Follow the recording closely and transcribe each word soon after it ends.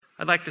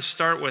I'd like to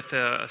start with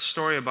a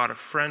story about a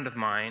friend of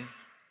mine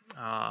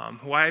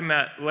who I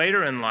met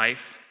later in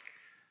life.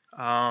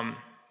 I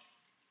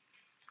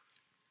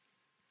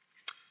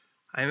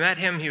met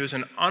him. He was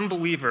an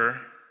unbeliever,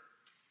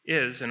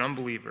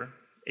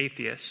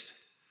 atheist,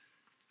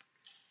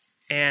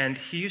 and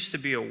he used to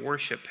be a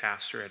worship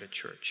pastor at a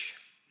church.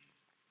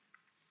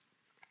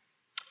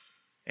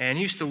 And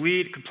he used to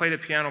lead, could play the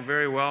piano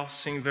very well,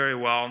 sing very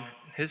well.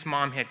 His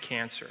mom had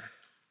cancer.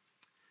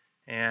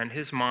 And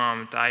his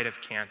mom died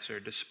of cancer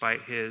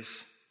despite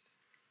his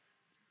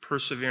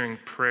persevering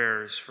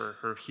prayers for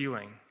her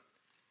healing.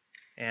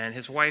 And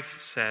his wife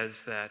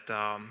says that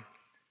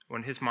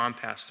when his mom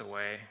passed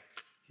away,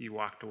 he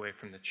walked away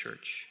from the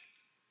church,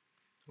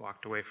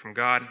 walked away from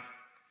God.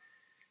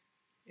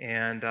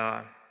 And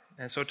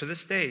so to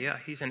this day,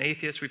 he's an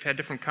atheist. We've had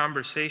different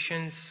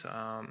conversations,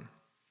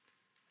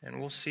 and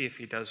we'll see if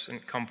he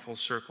doesn't come full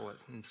circle at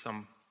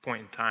some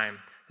point in time.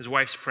 His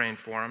wife's praying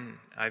for him.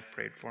 I've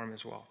prayed for him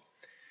as well.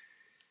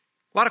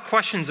 A lot of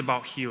questions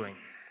about healing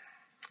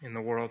in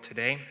the world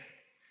today.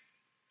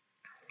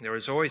 There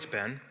has always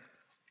been.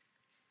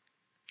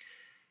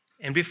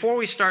 And before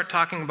we start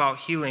talking about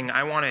healing,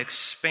 I want to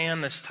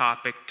expand this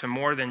topic to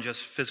more than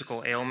just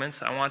physical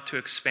ailments. I want to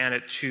expand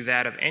it to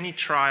that of any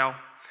trial.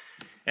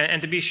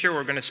 And to be sure,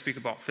 we're going to speak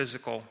about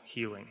physical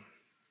healing,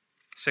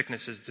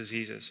 sicknesses,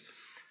 diseases.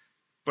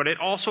 But it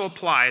also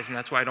applies, and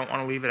that's why I don't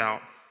want to leave it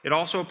out, it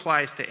also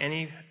applies to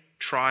any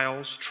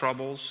trials,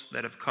 troubles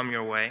that have come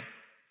your way,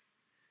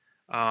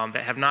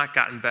 that have not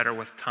gotten better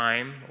with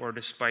time or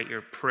despite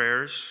your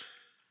prayers.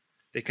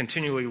 They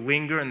continually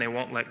linger and they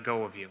won't let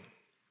go of you.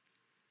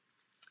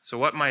 So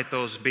what might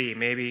those be?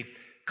 Maybe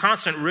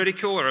constant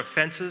ridicule or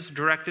offenses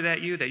directed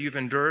at you that you've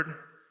endured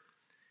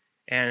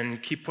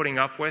and keep putting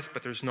up with,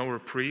 but there's no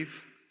reprieve.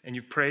 And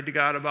you prayed to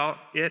God about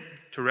it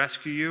to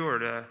rescue you or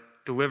to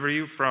deliver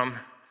you from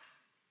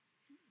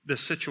this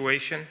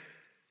situation,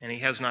 and He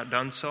has not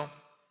done so.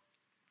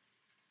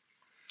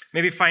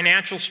 Maybe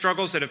financial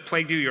struggles that have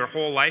plagued you your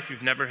whole life.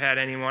 You've never had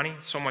any money,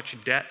 so much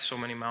debt, so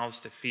many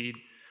mouths to feed,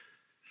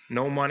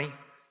 no money.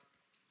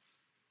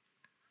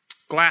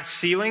 Glass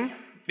ceiling,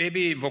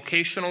 maybe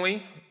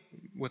vocationally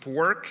with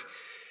work,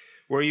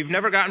 where you've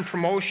never gotten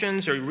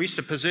promotions or you reached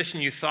a position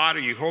you thought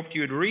or you hoped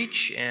you'd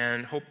reach,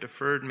 and hope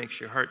deferred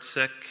makes your heart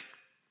sick.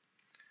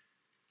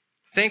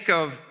 Think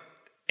of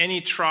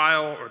any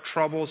trial or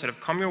troubles that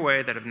have come your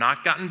way that have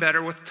not gotten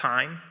better with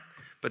time,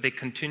 but they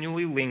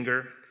continually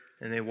linger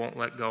and they won't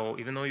let go,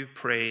 even though you've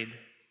prayed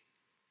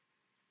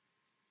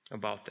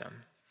about them.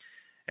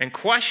 And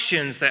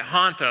questions that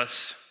haunt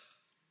us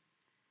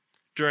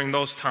during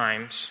those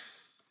times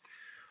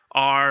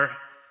are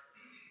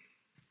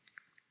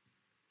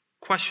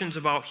questions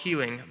about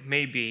healing.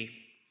 Maybe,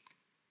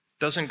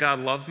 doesn't God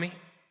love me?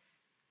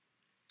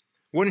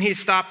 Wouldn't He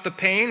stop the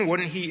pain?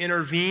 Wouldn't He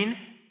intervene?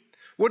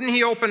 Wouldn't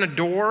He open a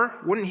door?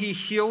 Wouldn't He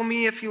heal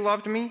me if He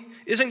loved me?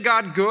 Isn't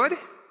God good?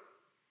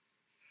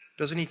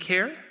 Doesn't He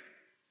care?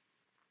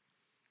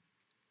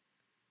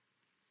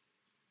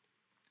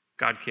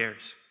 God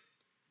cares.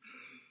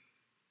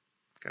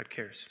 God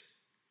cares.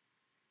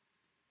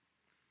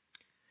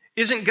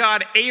 Isn't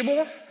God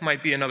able?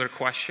 Might be another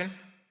question.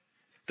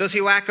 Does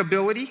He lack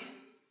ability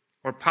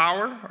or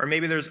power? Or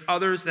maybe there's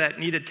others that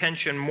need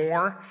attention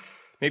more.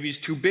 Maybe He's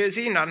too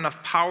busy, not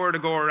enough power to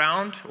go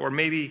around. Or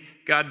maybe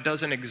God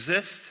doesn't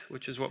exist,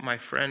 which is what my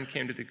friend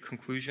came to the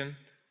conclusion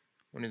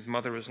when his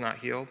mother was not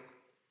healed.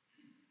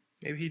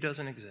 Maybe He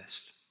doesn't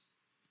exist.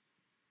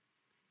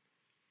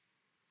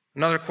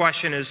 Another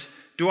question is,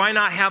 do I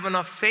not have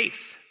enough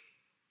faith?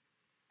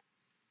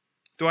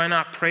 Do I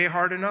not pray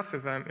hard enough?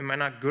 Am I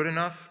not good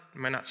enough?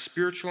 Am I not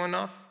spiritual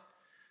enough?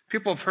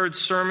 People have heard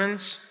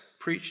sermons,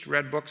 preached,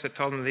 read books that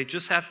tell them they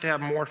just have to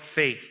have more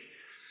faith.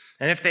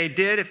 And if they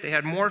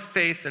had more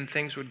faith, then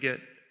things would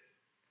get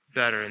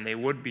better and they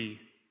would be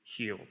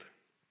healed.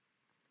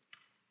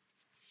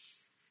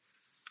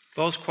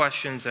 Those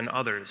questions and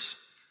others,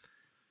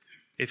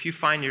 if you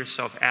find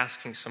yourself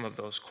asking some of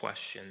those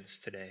questions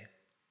today,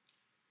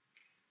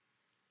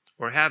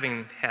 or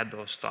having had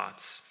those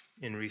thoughts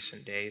in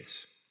recent days,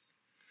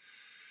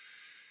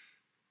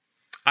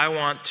 I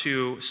want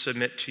to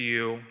submit to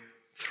you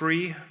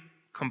 3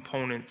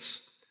 components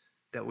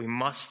that we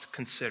must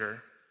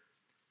consider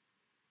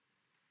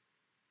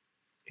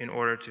in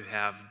order to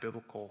have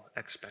biblical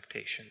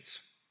expectations.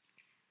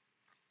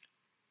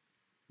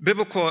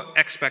 Biblical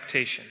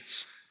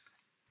expectations.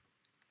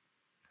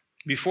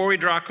 Before we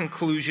draw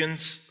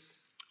conclusions,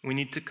 we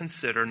need to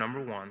consider,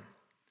 number 1,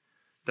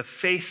 the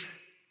faith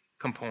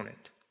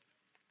component.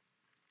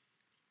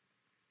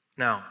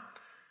 Now,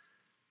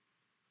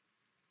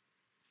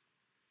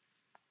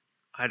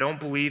 I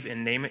don't believe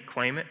in name it,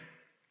 claim it.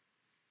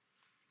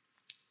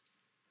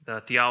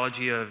 The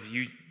theology of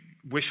you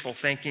wishful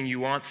thinking, you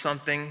want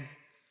something,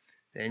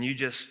 then you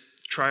just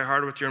try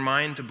hard with your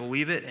mind to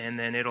believe it, and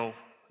then it'll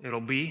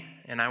be.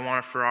 And I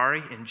want a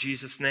Ferrari in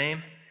Jesus'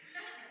 name.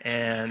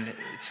 And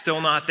it's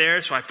still not there,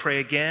 so I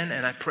pray again,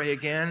 and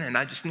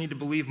I just need to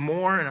believe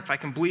more, and if I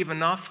can believe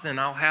enough, then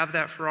I'll have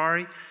that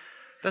Ferrari.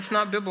 That's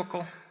not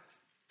biblical.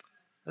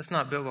 That's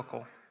not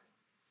biblical.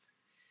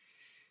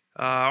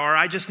 Or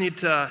I just need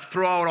to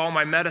throw out all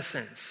my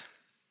medicines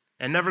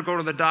and never go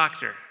to the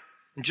doctor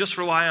and just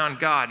rely on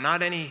God,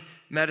 not any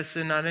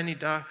medicine, not any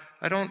doctor.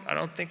 I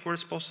don't think we're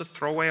supposed to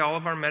throw away all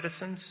of our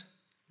medicines.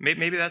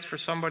 Maybe that's for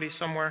somebody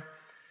somewhere,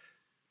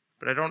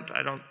 but I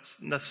don't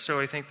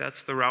necessarily think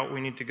that's the route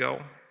we need to go.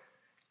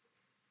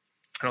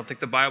 I don't think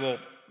the Bible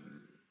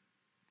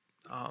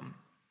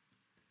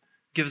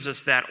gives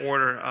us that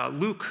order.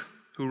 Luke,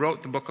 who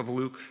wrote the book of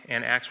Luke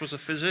and Acts, was a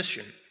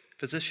physician.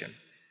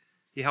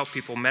 He helped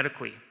people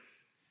medically.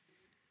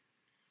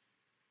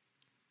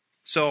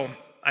 So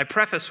I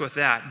preface with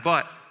that,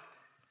 but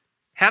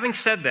having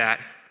said that,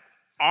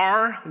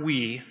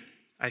 we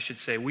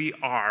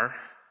are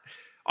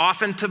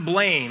often to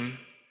blame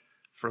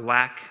for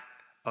lack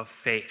of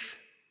faith.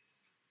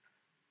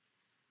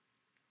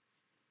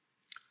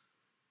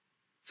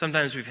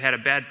 Sometimes we've had a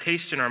bad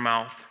taste in our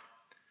mouth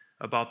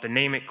about the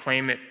name it,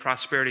 claim it,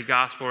 prosperity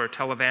gospel or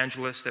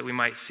televangelist that we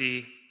might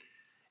see.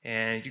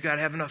 And you got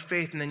to have enough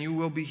faith and then you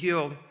will be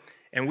healed.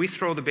 And we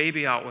throw the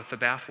baby out with the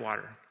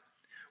bathwater.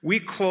 We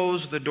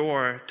close the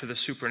door to the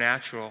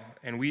supernatural,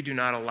 and we do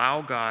not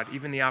allow God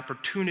even the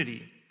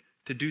opportunity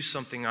to do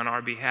something on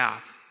our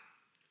behalf.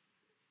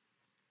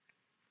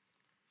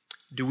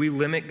 Do we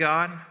limit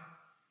God?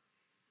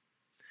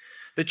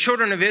 The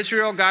children of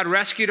Israel, God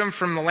rescued them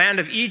from the land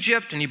of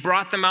Egypt, and he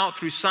brought them out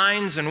through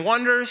signs and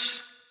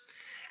wonders.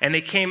 And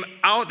they came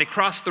out, they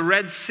crossed the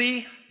Red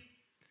Sea,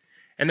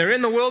 and they're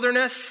in the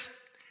wilderness,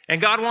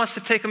 and God wants to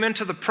take them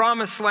into the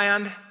promised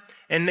land.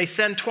 And they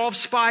send 12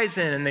 spies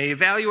in, and they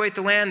evaluate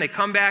the land. They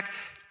come back.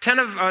 2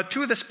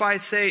 of the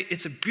spies say,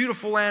 it's a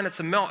beautiful land. It's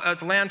a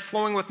land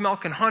flowing with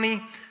milk and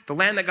honey, the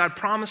land that God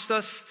promised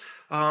us.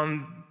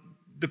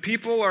 The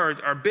people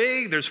are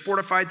big. There's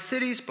fortified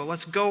cities, but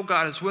let's go.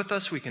 God is with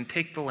us. We can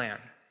take the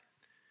land.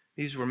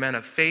 These were men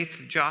of faith,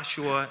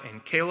 Joshua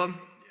and Caleb.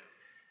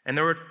 And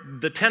there were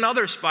the 10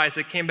 other spies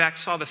that came back,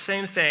 saw the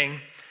same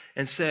thing,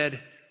 and said,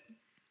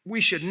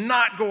 we should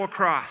not go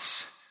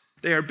across.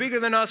 They are bigger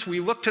than us. We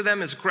look to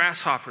them as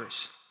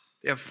grasshoppers.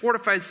 They have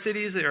fortified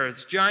cities. They are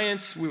as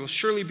giants. We will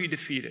surely be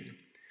defeated.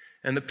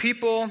 And the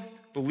people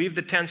believed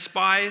the 10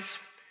 spies,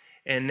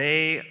 and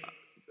they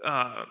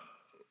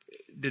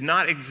did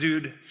not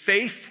exude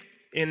faith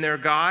in their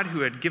God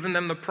who had given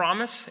them the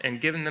promise and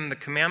given them the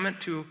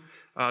command to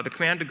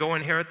go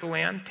inherit the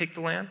land, take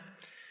the land.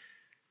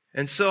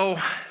 And so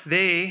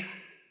they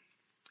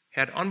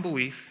had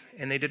unbelief,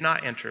 and they did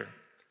not enter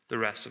the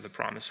rest of the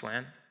promised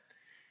land.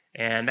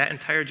 And that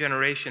entire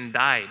generation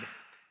died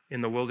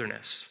in the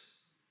wilderness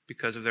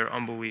because of their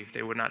unbelief.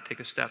 They would not take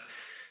a step.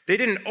 They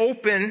didn't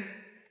open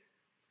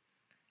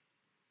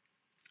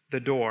the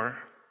door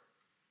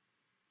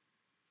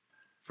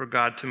for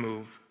God to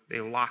move. They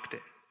locked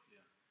it.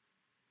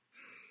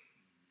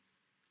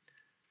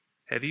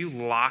 Have you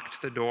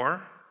locked the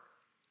door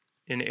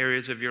in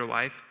areas of your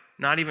life,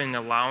 not even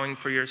allowing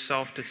for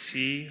yourself to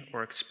see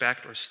or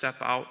expect or step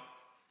out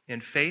in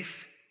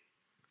faith?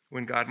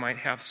 When God might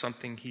have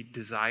something he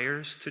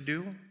desires to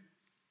do,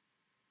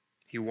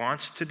 he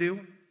wants to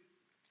do?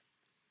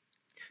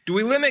 Do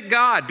we limit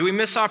God? Do we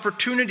miss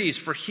opportunities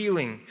for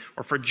healing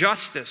or for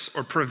justice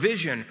or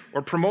provision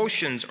or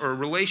promotions or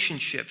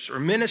relationships or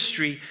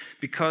ministry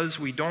because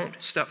we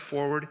don't step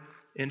forward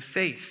in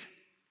faith?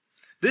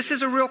 This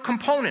is a real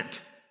component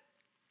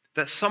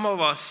that some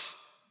of us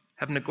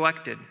have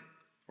neglected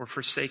or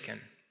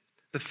forsaken.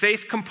 The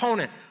faith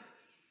component.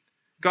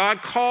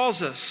 God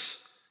calls us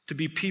to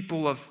be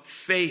people of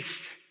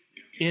faith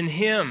in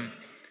him,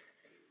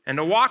 and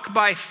to walk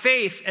by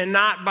faith and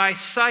not by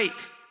sight.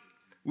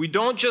 We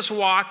don't just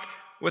walk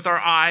with our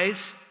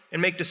eyes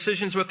and make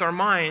decisions with our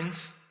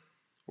minds.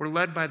 We're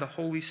led by the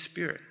Holy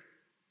Spirit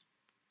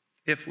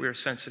if we are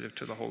sensitive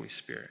to the Holy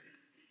Spirit,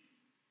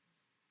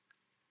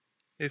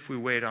 if we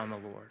wait on the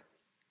Lord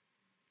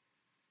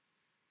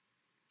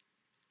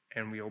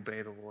and we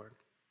obey the Lord.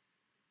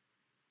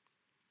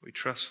 We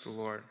trust the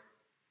Lord.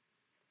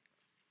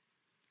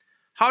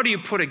 How do you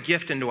put a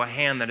gift into a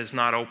hand that is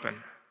not open?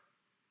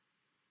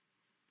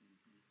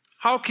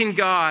 How can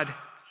God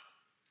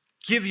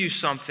give you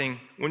something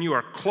when you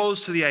are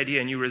closed to the idea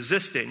and you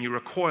resist it and you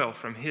recoil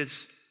from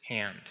his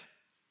hand?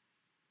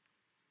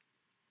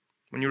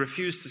 When you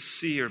refuse to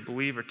see or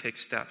believe or take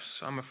steps.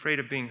 I'm afraid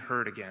of being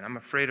hurt again. I'm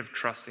afraid of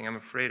trusting. I'm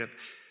afraid of...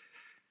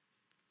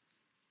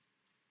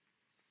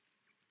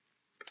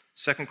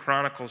 2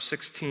 Chronicles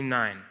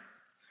 16:9.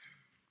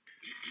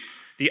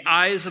 The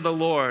eyes of the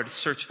Lord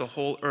search the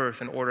whole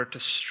earth in order to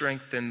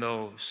strengthen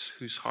those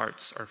whose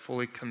hearts are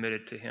fully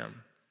committed to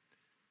him.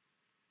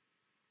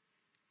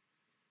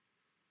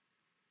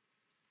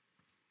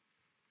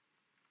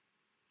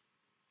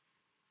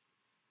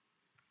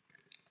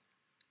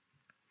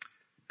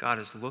 God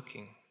is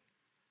looking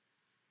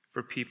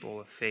for people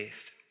of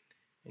faith,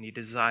 and he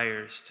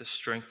desires to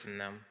strengthen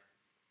them.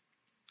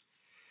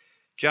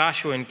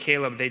 Joshua and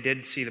Caleb, they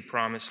did see the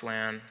promised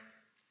land.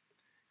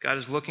 God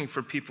is looking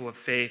for people of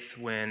faith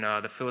when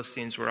the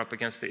Philistines were up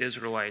against the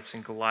Israelites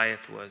and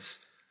Goliath was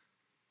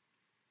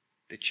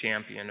the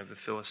champion of the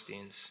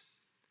Philistines.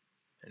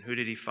 And who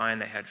did he find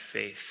that had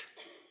faith?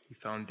 He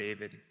found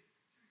David.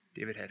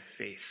 David had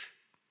faith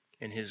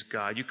in his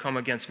God. You come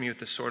against me with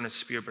the sword and the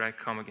spear, but I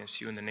come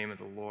against you in the name of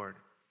the Lord,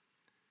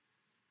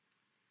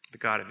 the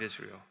God of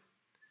Israel.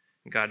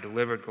 And God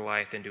delivered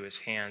Goliath into his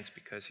hands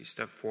because he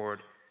stepped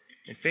forward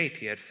in faith.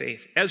 He had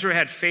faith. Ezra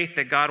had faith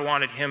that God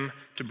wanted him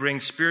to bring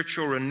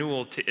spiritual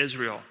renewal to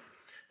Israel.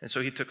 And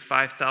so he took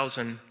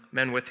 5,000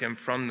 men with him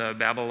from the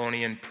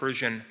Babylonian,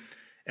 Persian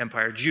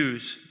Empire,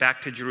 Jews,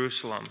 back to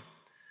Jerusalem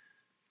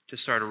to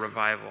start a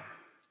revival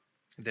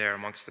there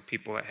amongst the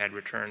people that had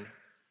returned.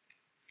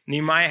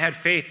 Nehemiah had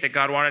faith that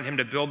God wanted him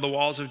to build the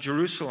walls of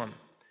Jerusalem.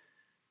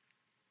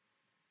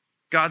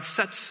 God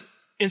sets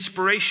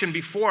inspiration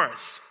before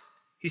us.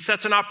 He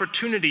sets an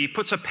opportunity. He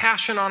puts a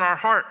passion on our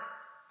heart.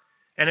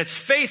 And it's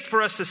faith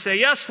for us to say,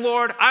 yes,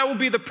 Lord, I will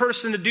be the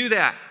person to do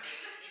that.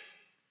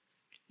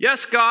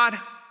 Yes, God,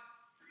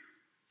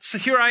 so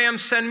here I am,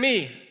 send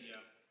me.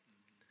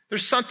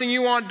 There's something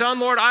you want done,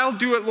 Lord, I'll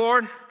do it,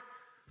 Lord.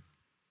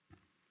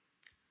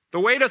 The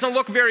way doesn't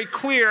look very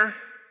clear.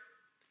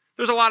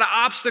 There's a lot of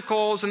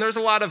obstacles and there's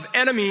a lot of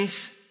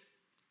enemies.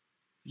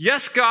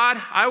 Yes,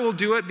 God, I will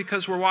do it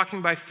because we're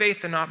walking by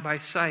faith and not by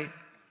sight.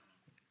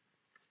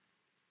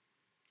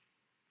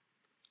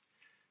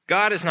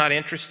 God is not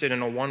interested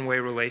in a one-way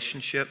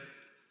relationship.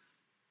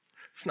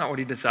 It's not what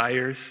he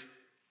desires.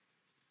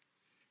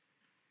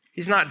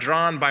 He's not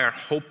drawn by our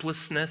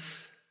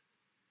hopelessness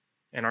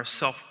and our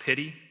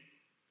self-pity.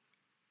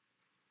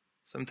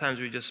 Sometimes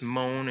we just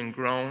moan and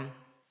groan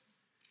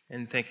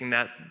and thinking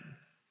that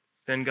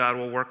then God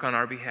will work on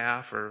our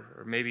behalf,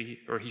 or maybe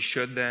he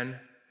should then.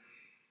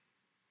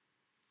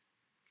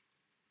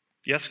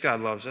 Yes,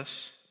 God loves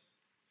us.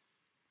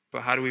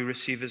 But how do we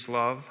receive his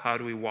love? How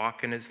do we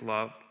walk in his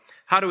love?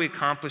 How do we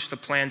accomplish the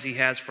plans he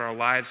has for our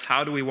lives?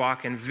 How do we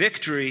walk in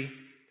victory?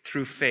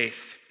 Through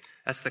faith.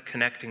 That's the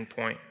connecting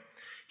point.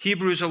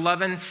 Hebrews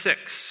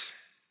 11:6.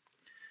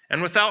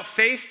 And without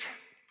faith,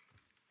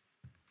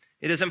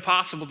 it is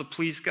impossible to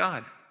please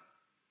God.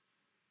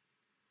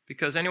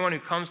 Because anyone who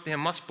comes to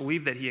him must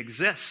believe that he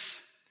exists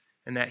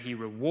and that he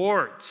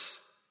rewards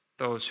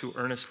those who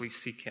earnestly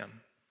seek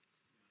him.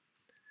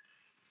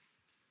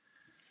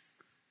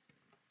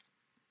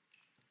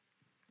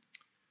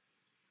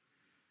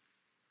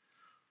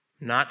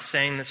 I'm not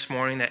saying this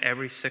morning that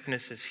every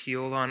sickness is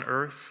healed on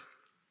earth.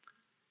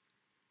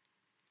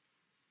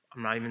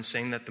 I'm not even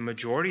saying that the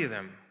majority of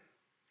them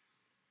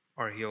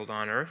are healed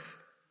on earth.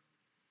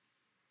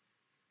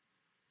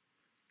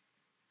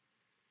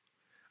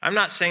 I'm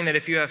not saying that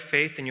if you have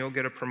faith and you'll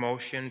get a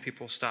promotion,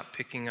 people stop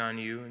picking on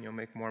you and you'll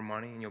make more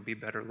money and you'll be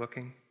better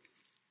looking.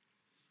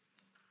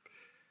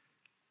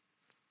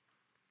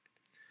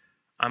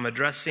 I'm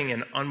addressing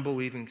an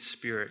unbelieving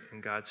spirit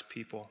in God's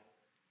people,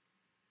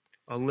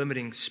 a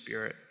limiting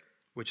spirit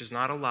which is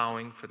not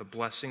allowing for the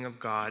blessing of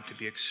God to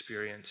be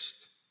experienced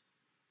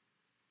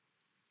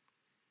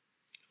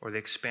or the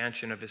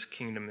expansion of his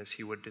kingdom as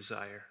he would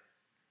desire.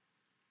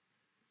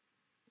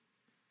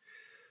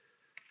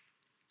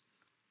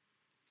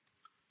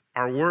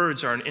 Our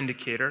words are an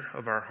indicator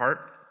of our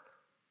heart.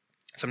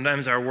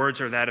 Sometimes our words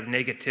are that of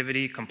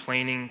negativity,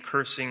 complaining,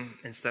 cursing,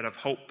 instead of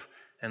hope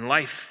and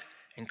life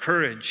and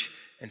courage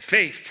and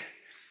faith.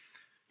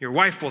 Your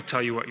wife will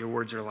tell you what your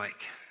words are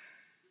like,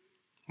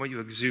 what you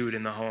exude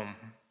in the home.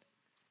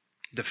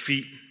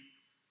 Defeat,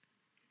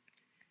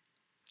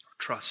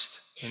 trust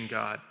in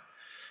God.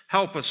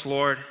 Help us,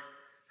 Lord.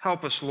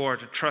 Help us, Lord,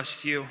 to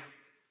trust you.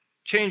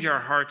 Change our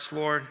hearts,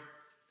 Lord.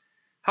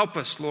 Help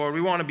us, Lord. We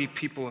want to be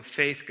people of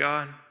faith,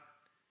 God.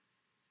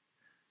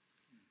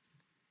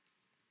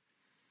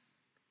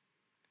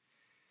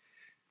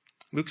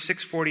 Luke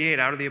 6:48,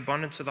 out of the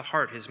abundance of the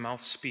heart his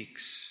mouth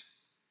speaks.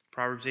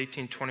 Proverbs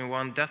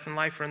 18:21, death and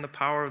life are in the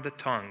power of the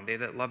tongue. They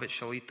that love it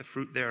shall eat the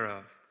fruit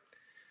thereof.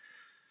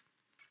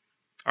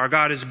 Our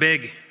God is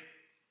big.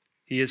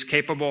 He is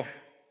capable.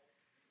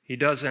 He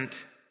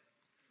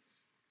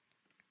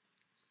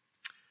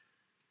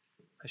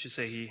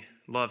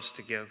loves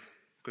to give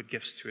good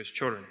gifts to his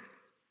children.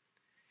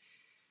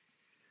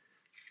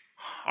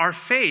 Our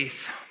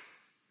faith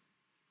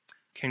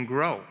can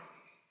grow.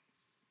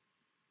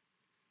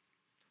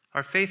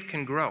 Our faith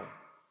can grow.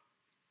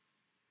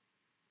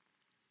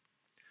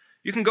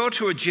 You can go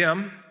to a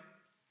gym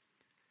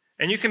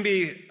and you can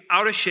be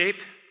out of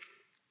shape,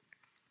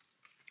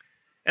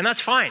 and that's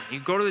fine.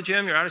 You go to the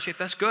gym, you're out of shape,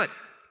 that's good.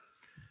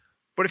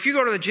 But if you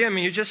go to the gym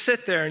and you just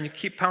sit there and you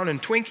keep pounding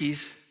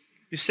Twinkies,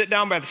 you sit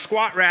down by the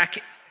squat rack,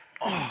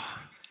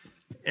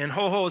 and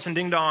ho-hos and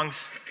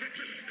ding-dongs,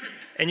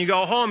 and you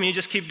go home and you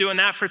just keep doing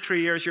that for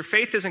 3 years, your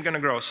faith isn't going to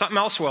grow. Something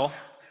else will.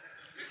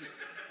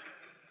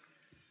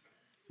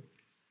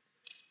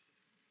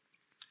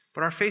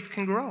 But our faith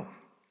can grow.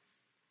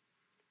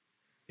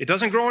 It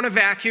doesn't grow in a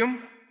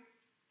vacuum.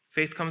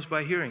 Faith comes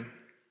by hearing,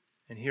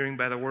 and hearing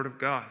by the word of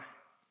God.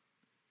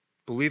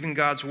 Believing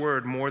God's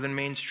word more than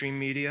mainstream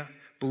media.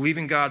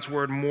 Believing God's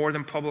word more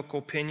than public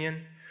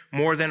opinion.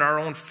 More than our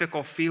own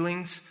fickle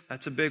feelings.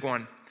 That's a big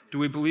one. Do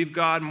we believe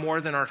God more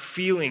than our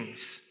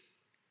feelings?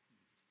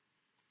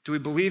 Do we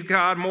believe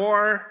God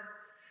more?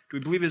 Do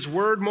we believe His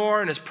Word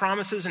more and His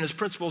promises and His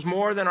principles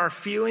more than our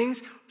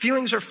feelings?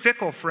 Feelings are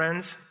fickle,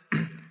 friends.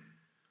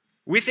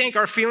 We think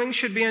our feelings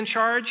should be in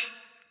charge.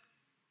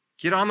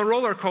 Get on the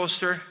roller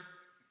coaster.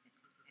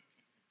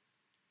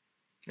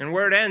 And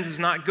where it ends is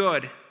not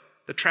good.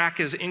 The track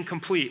is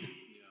incomplete.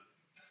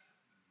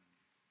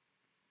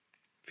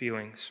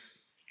 Feelings.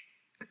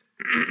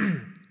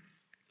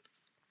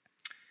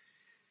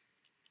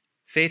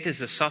 Faith is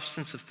the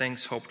substance of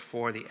things hoped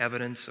for, the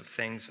evidence of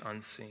things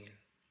unseen.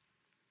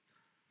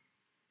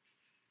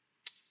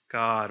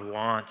 God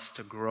wants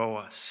to grow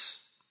us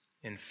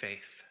in faith.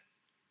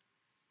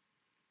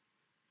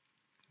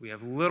 We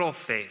have little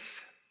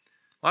faith.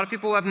 A lot of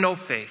people have no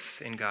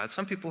faith in God.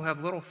 Some people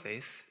have little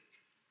faith.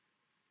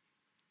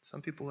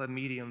 Some people have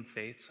medium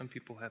faith. Some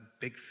people have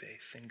big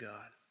faith in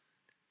God.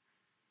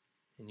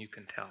 And you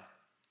can tell.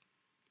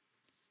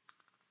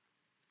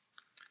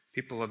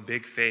 People of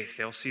big faith,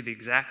 they'll see the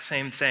exact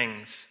same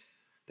things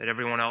that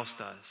everyone else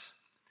does.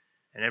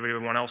 And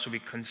everyone else will be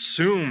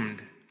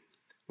consumed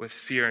with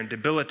fear and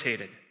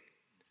debilitated.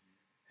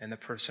 And the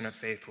person of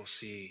faith will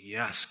see,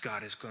 yes,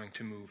 God is going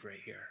to move right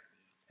here.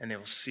 And they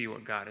will see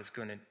what God is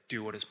going to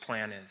do, what His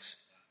plan is.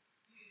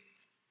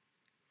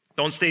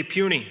 Don't stay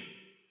puny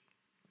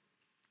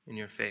in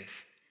your faith.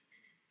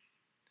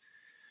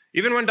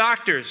 Even when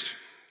doctors,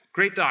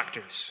 great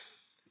doctors,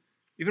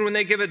 even when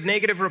they give a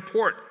negative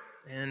report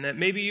and that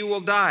maybe you will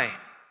die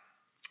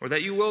or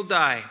that you will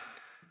die,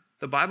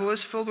 the Bible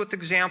is filled with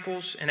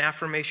examples and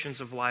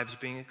affirmations of lives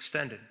being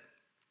extended.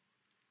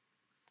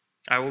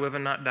 I will live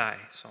and not die,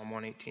 Psalm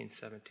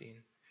 118:17.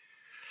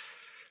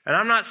 And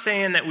I'm not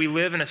saying that we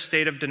live in a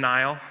state of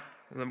denial.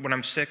 When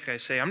I'm sick, I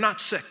say, I'm not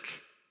sick.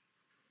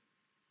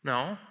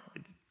 No.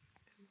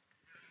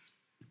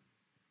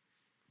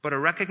 But a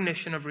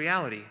recognition of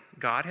reality.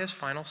 God has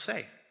final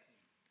say.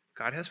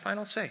 God has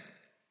final say.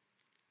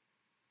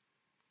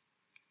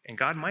 And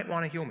God might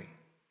want to heal me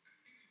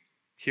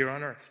here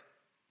on earth.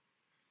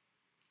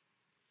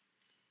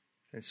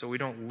 And so we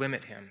don't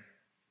limit Him.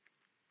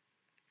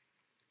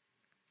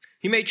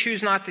 He may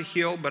choose not to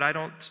heal, but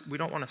we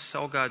don't want to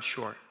sell God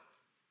short.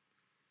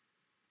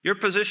 Your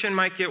position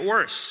might get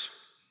worse.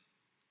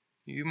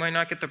 You might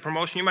not get the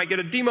promotion. You might get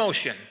a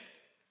demotion.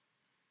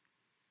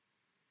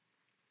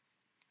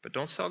 But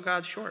don't sell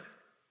God short.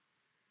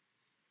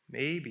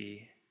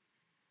 Maybe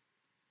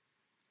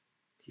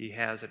He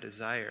has a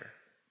desire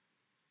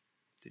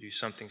to do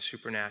something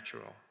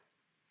supernatural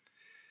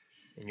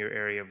in your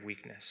area of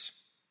weakness.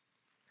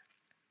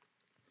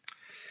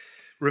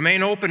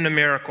 Remain open to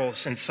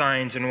miracles and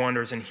signs and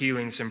wonders and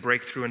healings and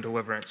breakthrough and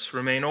deliverance.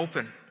 Remain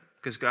open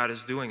because God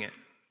is doing it.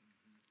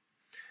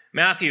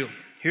 Matthew,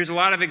 here's a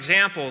lot of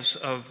examples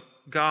of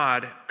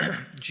God,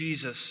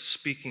 Jesus,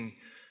 speaking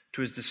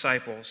to His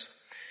disciples.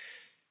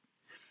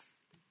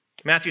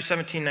 Matthew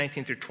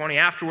 17:19-20.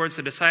 Afterwards,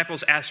 the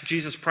disciples asked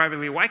Jesus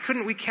privately, why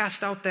couldn't we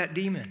cast out that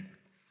demon?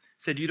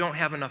 He said, you don't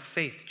have enough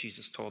faith,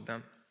 Jesus told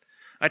them.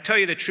 I tell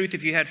you the truth,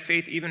 if you had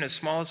faith even as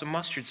small as a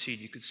mustard seed,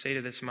 you could say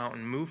to this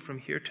mountain, move from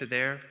here to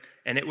there,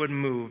 and it would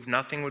move.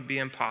 Nothing would be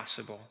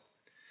impossible.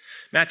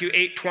 Matthew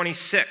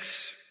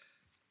 8:26.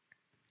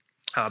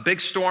 A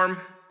big storm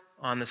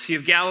on the Sea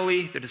of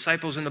Galilee, the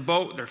disciples in the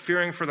boat, they're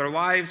fearing for their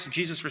lives.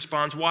 Jesus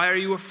responds, why are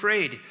you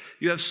afraid?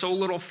 You have so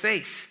little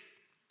faith.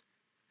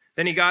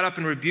 Then He got up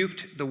and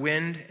rebuked the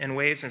wind and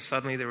waves, and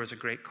suddenly there was a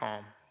great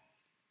calm.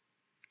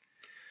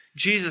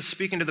 Jesus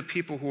speaking to the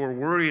people who were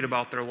worried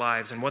about their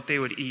lives and what they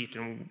would eat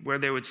and where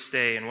they would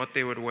stay and what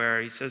they would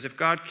wear. He says, if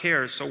God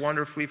cares so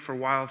wonderfully for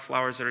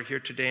wildflowers that are here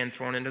today and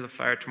thrown into the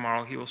fire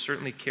tomorrow, He will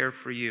certainly care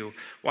for you.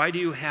 Why do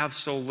you have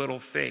so little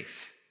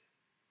faith?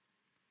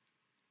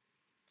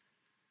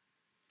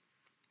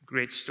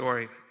 Great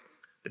story.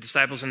 The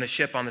disciples in the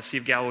ship on the Sea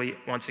of Galilee,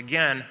 once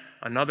again,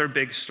 another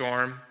big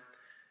storm.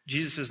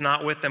 Jesus is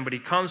not with them, but He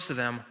comes to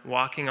them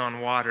walking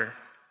on water,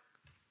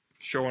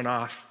 showing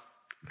off,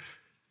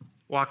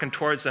 walking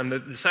towards them. The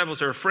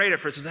disciples are afraid at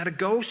first. Is that a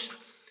ghost?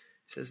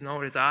 He says,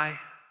 no, it is I.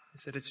 He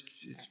said, it's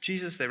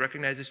Jesus. They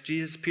recognize it's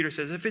Jesus. Peter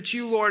says, if it's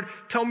you, Lord,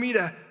 tell me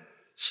to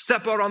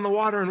step out on the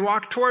water and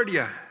walk toward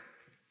you.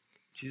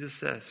 Jesus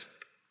says,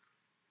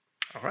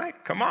 all right,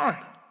 come on.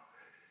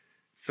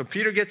 So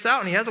Peter gets out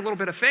and he has a little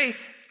bit of faith,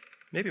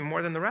 maybe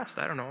more than the rest,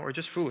 I don't know, or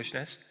just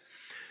foolishness.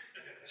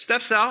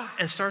 Steps out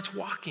and starts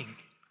walking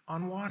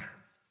on water.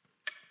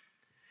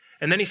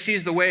 And then he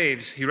sees the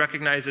waves. He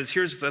recognizes,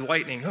 here's the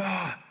lightning.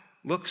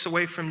 Looks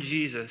away from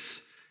Jesus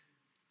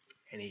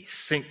and he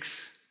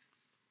sinks.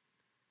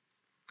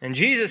 And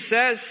Jesus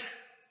says,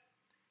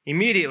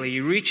 immediately he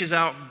reaches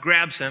out,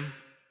 grabs him,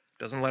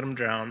 doesn't let him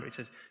drown, but he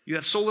says, you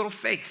have so little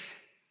faith.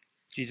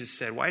 Jesus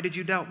said, why did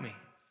you doubt me?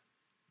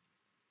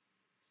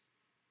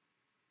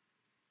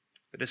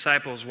 The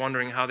disciples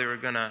wondering how they were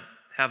going to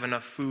have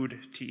enough food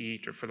to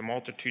eat or for the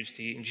multitudes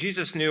to eat. And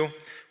Jesus knew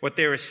what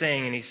they were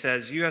saying, and He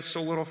says, you have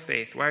so little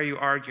faith. Why are you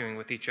arguing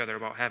with each other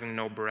about having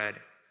no bread?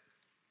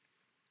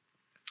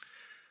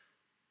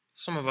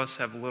 Some of us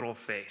have little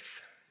faith.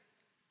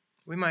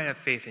 We might have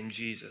faith in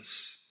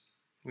Jesus.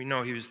 We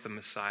know He was the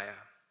Messiah.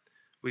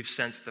 we've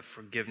sensed the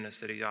forgiveness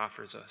that he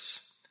offers us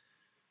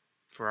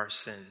for our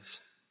sins.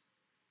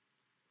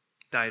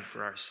 Died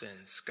for our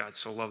sins. God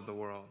so loved the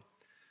world.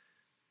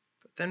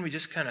 But then we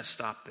just kind of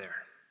stop there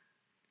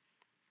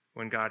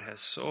when God has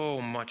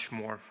so much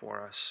more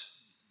for us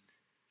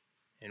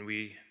and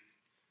we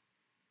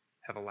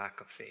have a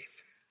lack of faith.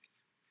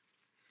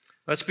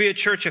 Let's be a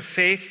church of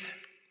faith.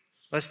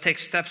 Let's take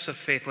steps of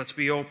faith. Let's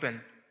be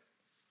open.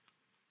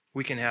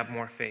 We can have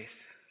more faith.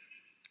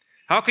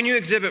 How can you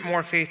exhibit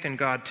more faith in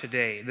God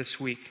today, this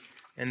week,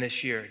 and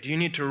this year? Do you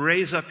need to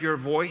raise up your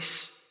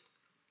voice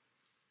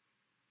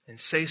and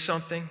say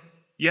something?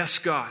 Yes,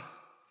 God.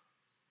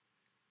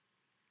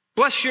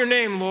 Bless your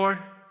name, Lord.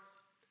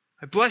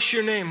 I bless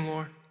your name,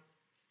 Lord.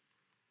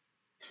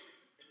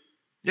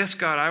 Yes,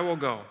 God, I will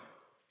go.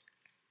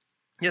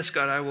 Yes,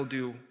 God, I will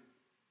do.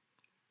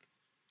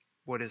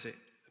 What is it?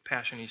 A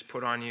passion he's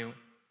put on you,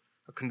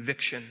 a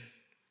conviction,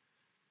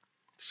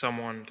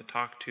 someone to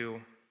talk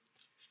to,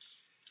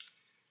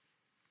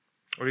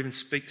 or even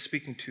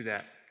speaking to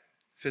that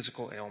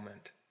physical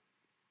ailment,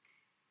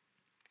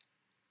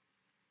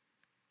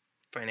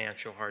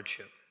 financial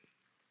hardship.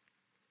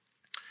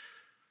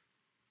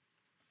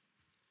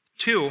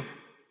 2,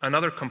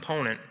 another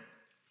component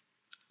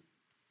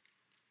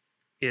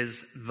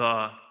is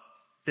the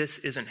 "this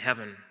isn't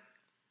heaven"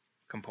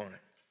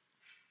 component.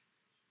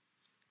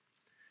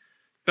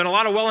 Been a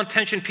lot of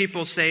well-intentioned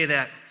people say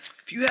that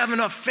if you have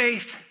enough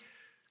faith,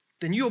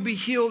 then you'll be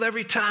healed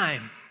every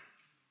time.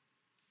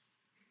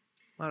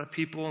 A lot of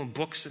people and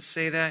books that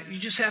say that. You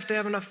just have to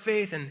have enough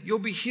faith and you'll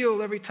be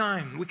healed every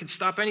time. We can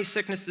stop any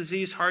sickness,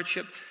 disease,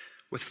 hardship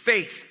with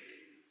faith.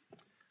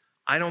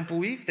 I don't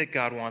believe that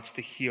God wants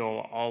to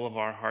heal all of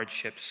our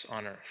hardships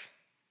on earth.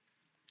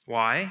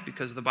 Why?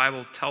 Because the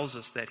Bible tells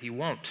us that he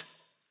won't.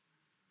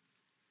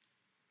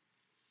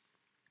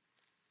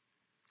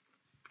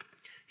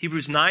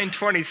 Hebrews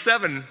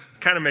 9:27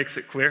 kind of makes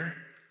it clear.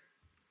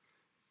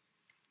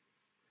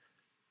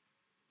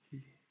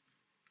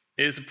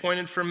 It is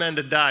appointed for men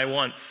to die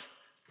once,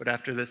 but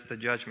after this, the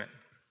judgment.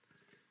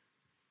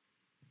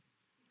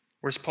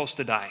 We're supposed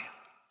to die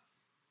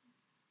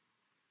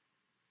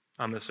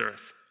on this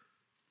earth.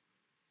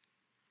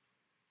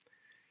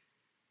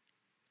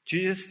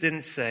 Jesus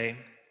didn't say,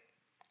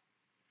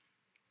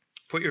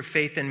 put your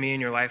faith in me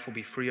and your life will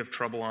be free of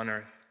trouble on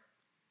earth,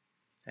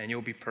 and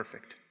you'll be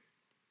perfect.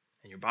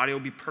 And your body will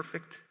be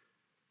perfect,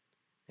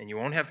 and you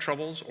won't have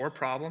troubles or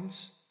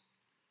problems.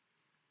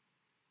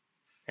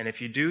 And if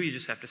you do, you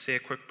just have to say a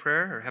quick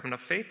prayer or have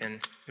enough faith,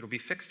 and it'll be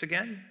fixed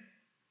again.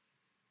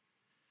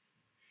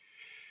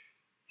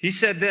 He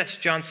said this,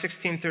 John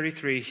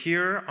 16:33,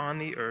 here on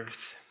the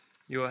earth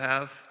you will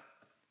have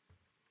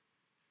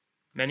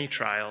many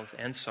trials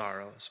and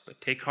sorrows,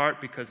 but take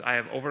heart because I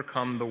have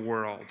overcome the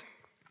world.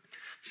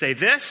 Say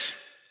this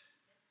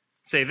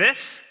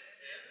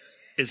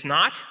is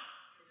not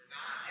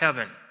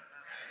heaven.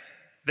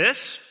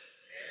 This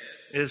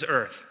is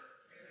earth.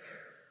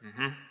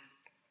 Mm-hmm.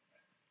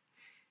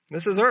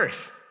 This is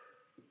earth.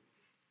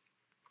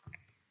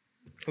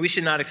 We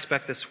should not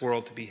expect this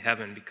world to be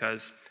heaven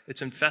because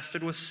it's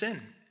infested with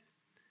sin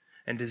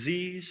and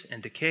disease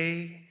and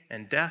decay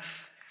and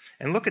death.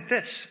 And look at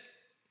this.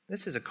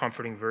 This is a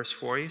comforting verse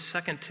for you.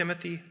 2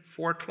 Timothy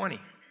 4:20.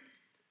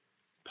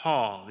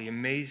 Paul, the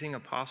amazing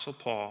Apostle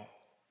Paul,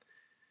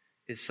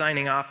 is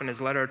signing off in his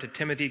letter to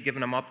Timothy,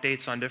 giving him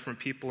updates on different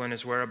people and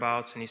his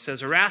whereabouts. And he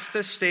says,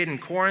 Erastus stayed in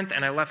Corinth,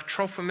 and I left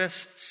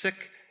Trophimus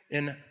sick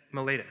in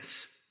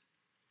Miletus.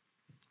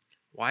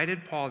 Why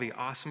did Paul, the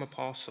awesome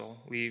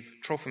apostle, leave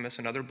Trophimus,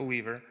 another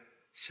believer,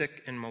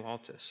 sick in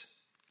Miletus?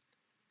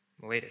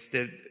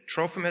 Did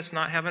Trophimus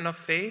not have enough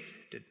faith?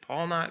 Did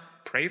Paul not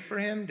pray for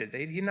him? Did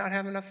he not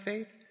have enough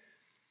faith?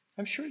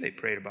 I'm sure they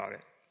prayed about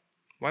it.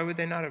 Why would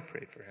they not have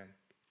prayed for him?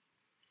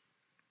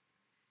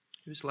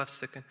 He was left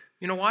sick.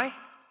 You know why?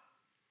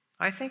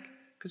 I think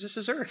because this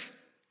is earth.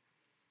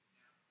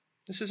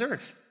 This is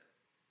earth.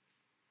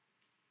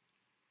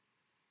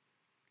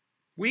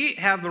 We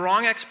have the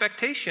wrong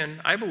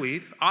expectation, I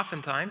believe,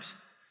 oftentimes,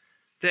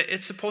 that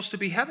it's supposed to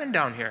be heaven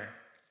down here.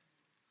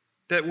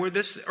 That where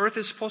this earth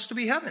is supposed to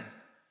be heaven.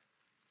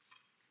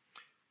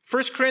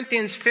 1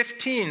 Corinthians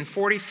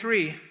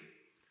 15:43.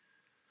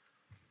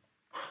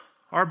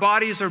 Our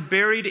bodies are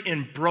buried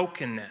in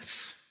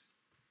brokenness.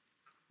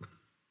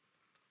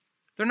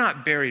 They're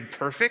not buried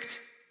perfect,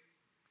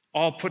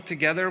 all put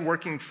together,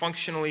 working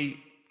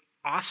functionally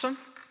awesome,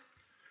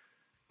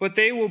 but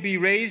they will be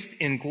raised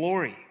in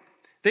glory.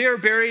 They are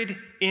buried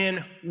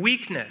in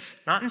weakness,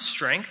 not in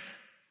strength.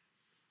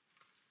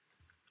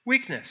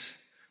 Weakness.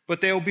 But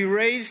they will be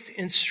raised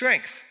in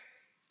strength.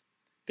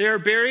 They are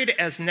buried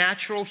as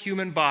natural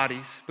human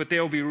bodies, but they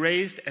will be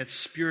raised as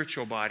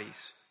spiritual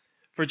bodies.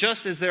 For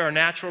just as there are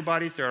natural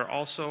bodies, there are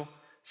also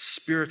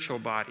spiritual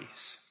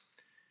bodies.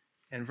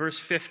 And verse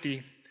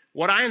 50,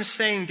 what I am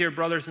saying, dear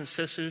brothers and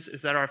sisters,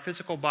 is that our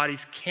physical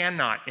bodies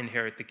cannot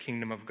inherit the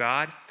kingdom of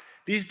God.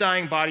 These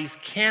dying bodies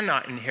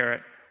cannot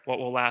inherit what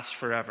will last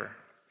forever.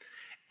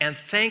 And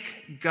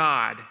thank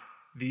God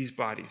these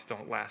bodies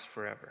don't last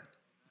forever.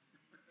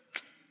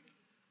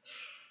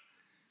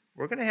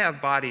 we're going to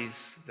have bodies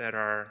that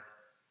are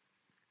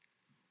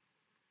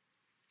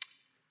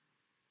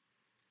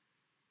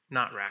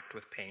not racked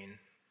with pain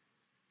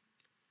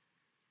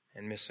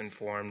and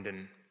misinformed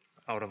and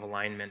out of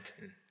alignment.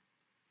 And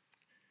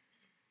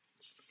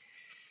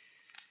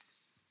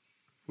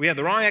we have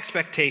the wrong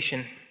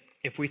expectation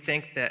if we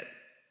think that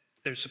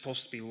there's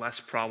supposed to be less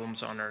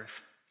problems on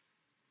earth.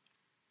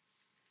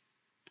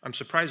 I'm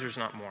surprised there's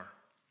not more.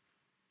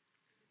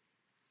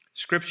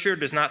 Scripture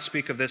does not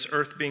speak of this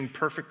earth being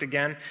perfect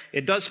again.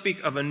 It does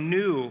speak of a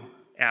new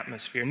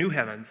atmosphere, new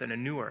heavens, and a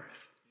new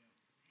earth.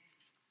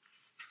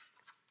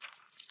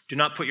 Do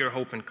not put your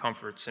hope in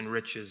comforts and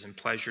riches and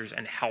pleasures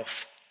and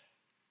health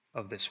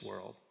of this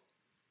world,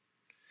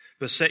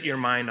 but set your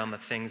mind on the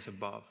things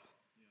above.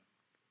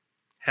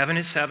 Heaven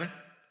is heaven,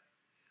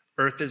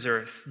 earth is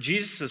earth.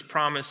 Jesus'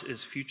 promise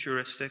is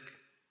futuristic.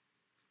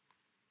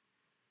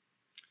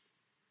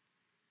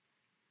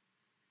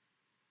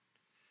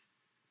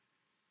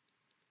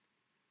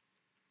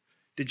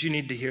 Did you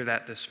need to hear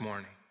that this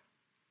morning?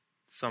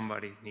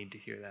 Somebody need to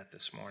hear that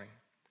this morning.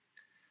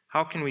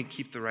 How can we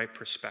keep the right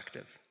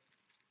perspective?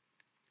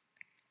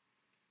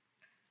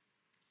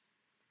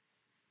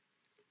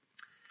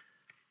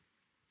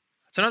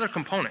 It's another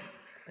component,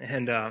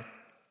 and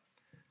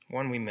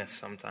one we miss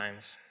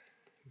sometimes.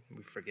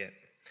 We forget.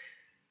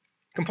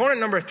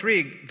 Component number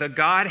 3, the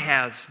God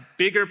has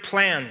bigger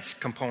plans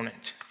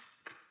component.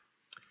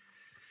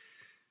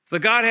 The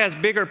God has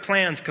bigger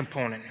plans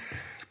component.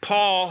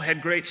 Paul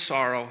had great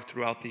sorrow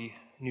throughout the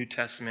New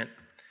Testament.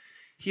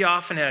 He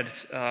often had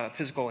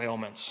physical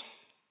ailments.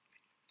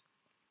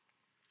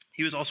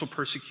 He was also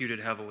persecuted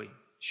heavily,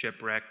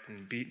 shipwrecked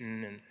and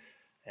beaten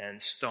and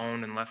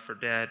stoned and left for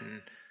dead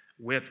and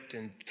whipped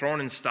and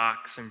thrown in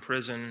stocks in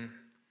prison,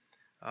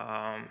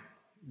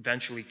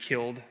 eventually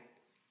killed.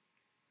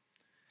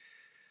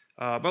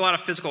 But a lot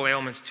of physical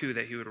ailments, too,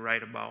 that he would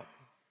write about.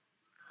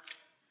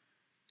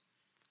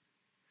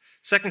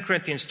 2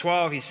 Corinthians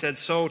 12, he said,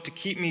 "So to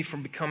keep me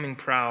from becoming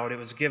proud, it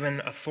was given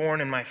a thorn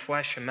in my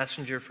flesh, a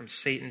messenger from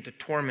Satan to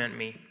torment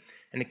me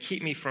and to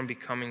keep me from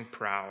becoming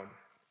proud."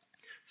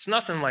 It's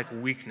nothing like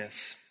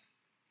weakness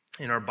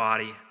in our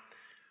body,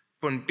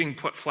 but being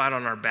put flat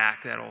on our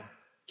back that'll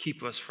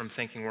keep us from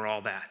thinking we're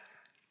all that.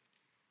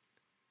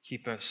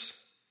 Keep us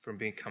from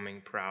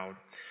becoming proud.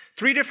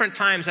 3 different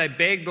times I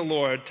begged the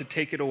Lord to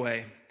take it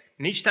away.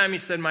 And each time he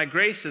said, "My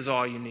grace is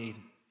all you need.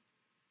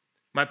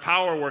 My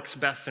power works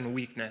best in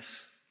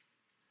weakness."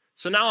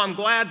 So now I'm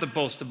glad to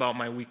boast about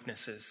my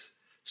weaknesses,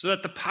 so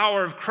that the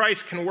power of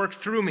Christ can work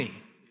through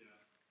me.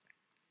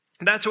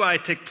 That's why I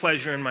take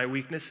pleasure in my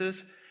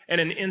weaknesses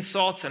and in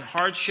insults and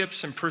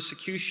hardships and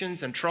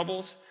persecutions and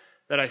troubles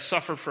that I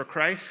suffer for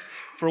Christ.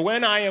 For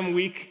when I am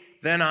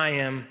weak, then I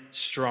am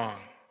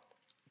strong.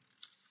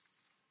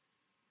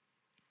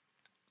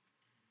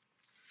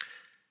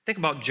 Think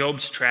about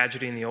Job's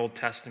tragedy in the Old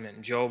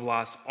Testament. Job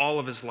lost all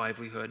of his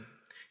livelihood.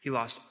 He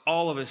lost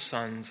all of his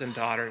sons and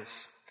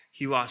daughters.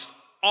 He lost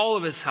all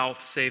of his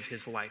health save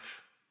his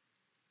life.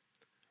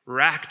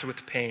 Racked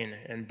with pain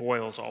and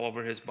boils all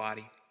over his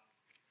body.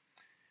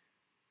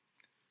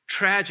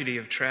 Tragedy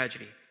of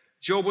tragedy.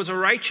 Job was a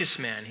righteous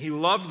man. He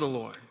loved the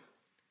Lord.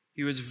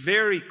 He was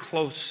very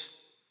close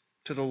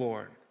to the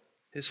Lord.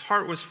 His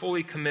heart was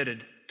fully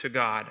committed to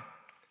God.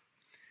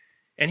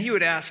 And he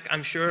would ask,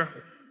 I'm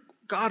sure,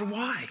 God,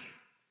 why?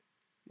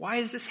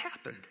 Why has this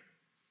happened?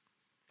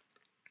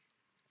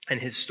 And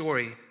his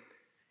story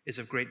is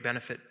of great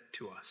benefit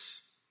to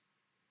us.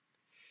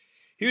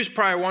 He was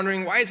probably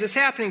wondering, why is this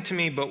happening to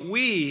me? But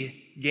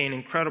we gain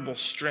incredible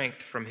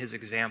strength from his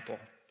example.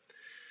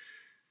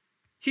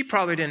 He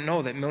probably didn't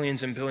know that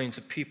millions and billions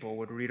of people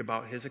would read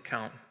about his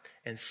account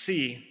and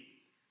see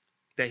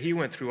that he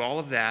went through all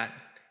of that,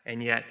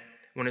 and yet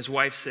when his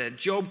wife said,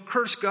 "Job,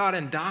 curse God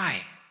and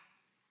die.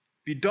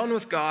 Be done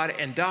with God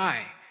and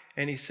die."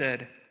 And he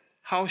said,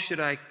 how can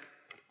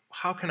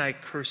I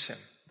curse him?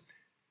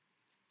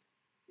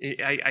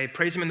 I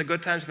praise him in the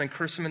good times and then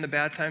curse him in the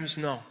bad times?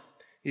 No.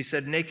 He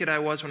said, naked I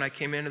was when I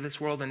came into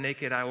this world, and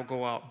naked I will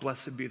go out.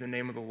 Blessed be the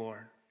name of the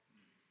Lord.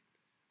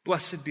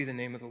 Blessed be the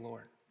name of the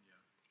Lord.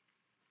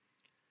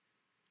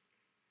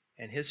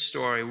 And his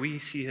story, we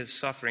see his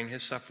suffering.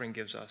 His suffering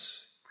gives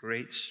us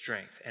great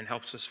strength and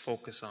helps us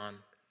focus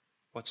on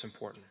what's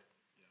important,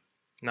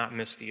 not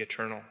miss the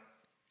eternal.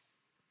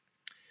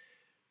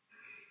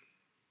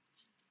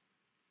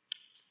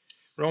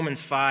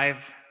 Romans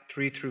 5,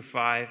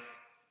 3-5.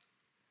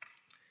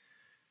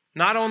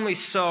 Not only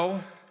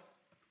so,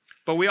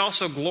 but we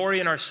also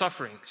glory in our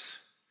sufferings,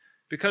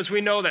 because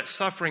we know that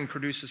suffering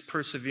produces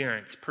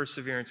perseverance,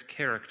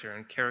 character,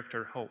 and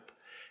character hope.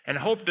 And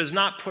hope does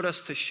not put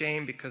us to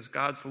shame, because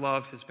God's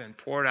love has been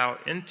poured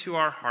out into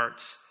our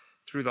hearts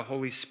through the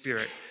Holy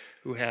Spirit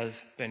who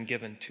has been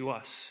given to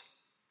us.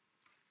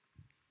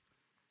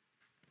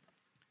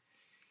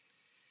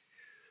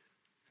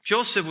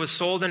 Joseph was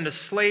sold into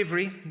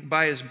slavery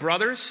by his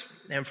brothers,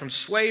 and from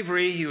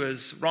slavery he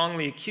was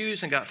wrongly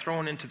accused and got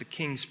thrown into the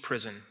king's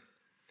prison.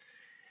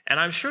 And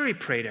I'm sure he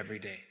prayed every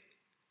day.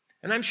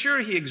 And I'm sure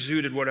he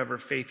exuded whatever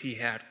faith he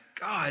had.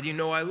 God, you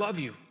know I love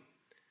you.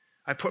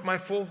 I put my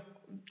full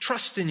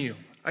trust in you.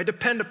 I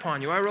depend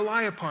upon you. I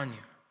rely upon you.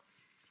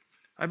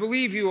 I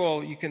believe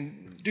you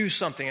can do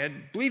something. I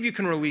believe you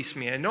can release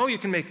me. I know you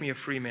can make me a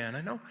free man.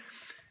 I know.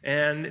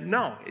 And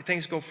no,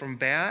 things go from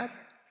bad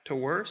to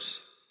worse,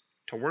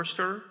 to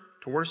worster,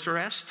 to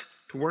worsterest,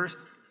 to worse.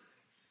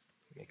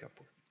 Make up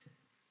word.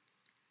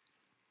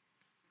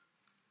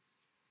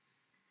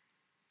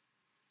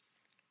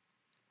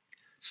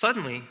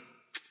 Suddenly,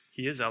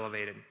 he is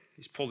elevated.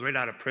 He's pulled right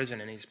out of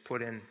prison and he's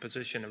put in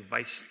position of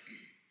vice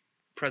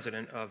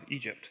president of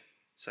Egypt,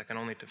 second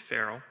only to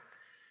Pharaoh.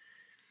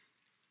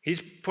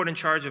 He's put in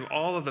charge of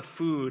all of the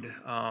food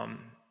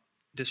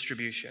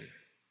distribution.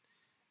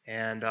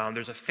 And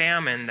there's a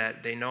famine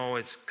that they know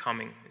is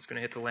coming. It's going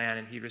to hit the land,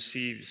 and he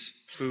receives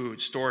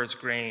food, stores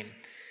grain.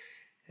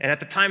 And at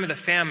the time of the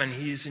famine,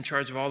 he's in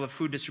charge of all the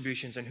food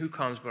distributions, and who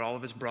comes but all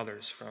of his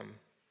brothers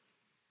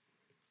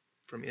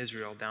from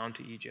Israel down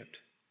to Egypt.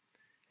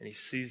 And he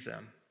sees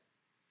them.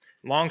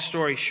 Long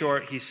story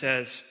short, he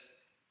says,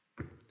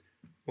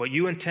 what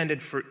you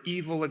intended for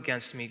evil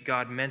against me,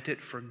 God meant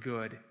it for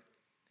good,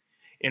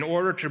 in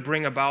order to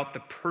bring about the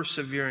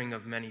persevering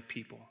of many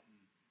people.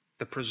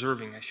 The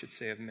preserving, I should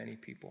say, of many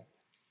people.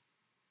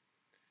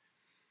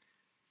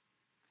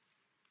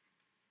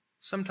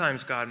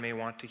 Sometimes God may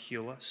want to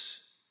heal us,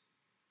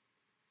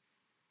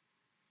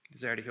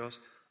 desire to heal us.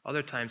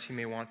 Other times he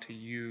may want to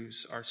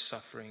use our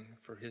suffering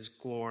for his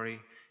glory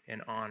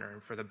and honor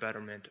and for the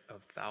betterment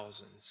of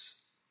thousands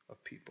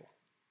of people.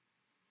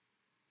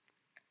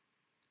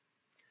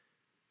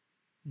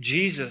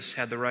 Jesus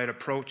had the right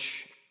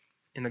approach.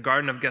 In the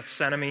Garden of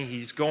Gethsemane,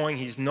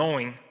 he's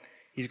knowing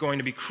he's going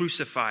to be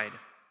crucified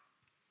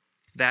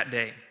that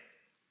day.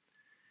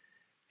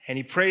 And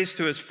he prays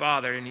to his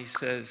Father and he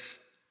says,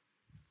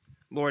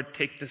 Lord,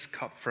 take this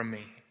cup from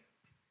me.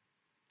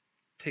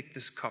 Take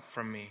this cup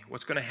from me.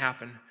 What's going to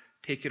happen?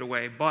 Take it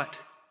away. But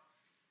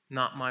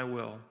not my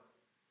will,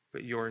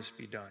 but yours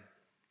be done.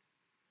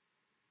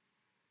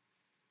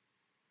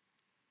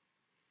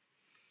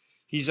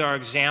 He's our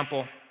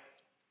example.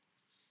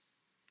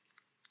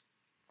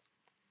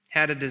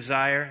 Had a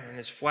desire, and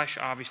his flesh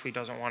obviously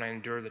doesn't want to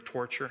endure the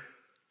torture.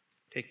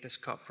 Take this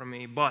cup from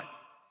me, but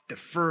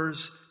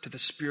defers to the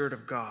Spirit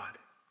of God.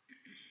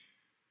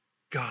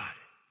 God,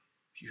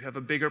 if you have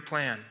a bigger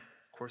plan,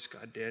 of course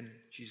God did,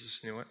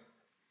 Jesus knew it,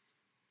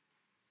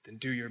 then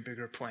do your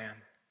bigger plan.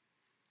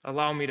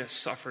 Allow me to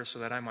suffer so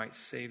that I might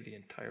save the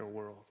entire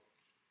world.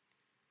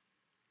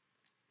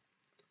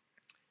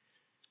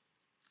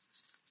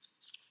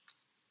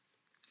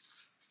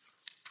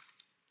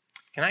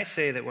 Can I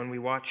say that when we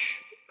watch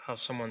how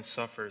someone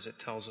suffers, it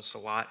tells us a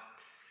lot?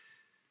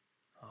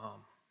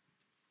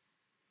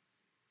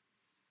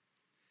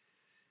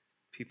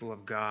 People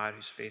of God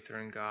whose faith are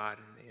in God,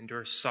 and they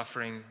endure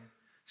suffering.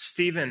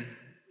 Stephen,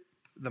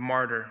 the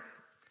martyr,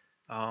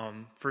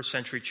 first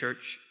century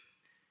church,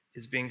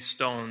 is being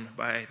stoned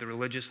by the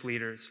religious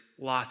leaders,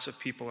 lots of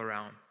people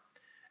around.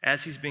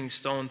 As he's being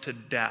stoned to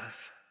death,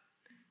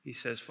 he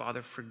says,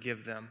 Father,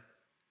 forgive them,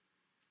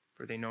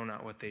 for they know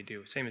not what they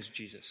do. Same as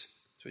Jesus.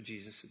 That's what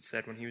Jesus had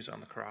said when he was on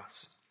the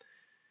cross.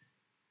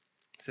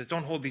 He says,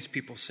 don't hold these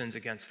people's sins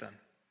against them.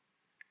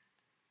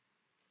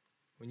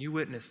 When you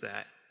witness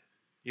that,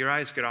 your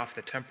eyes get off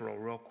the temporal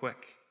real quick.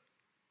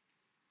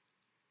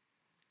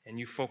 And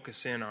you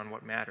focus in on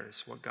what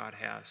matters, what God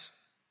has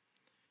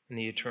in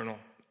the eternal.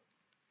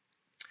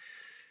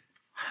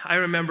 I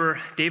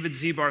remember David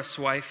Zebarth's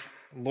wife,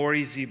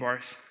 Lori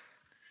Zebarth,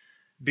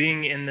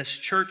 being in this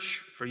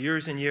church for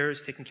years and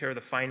years, taking care of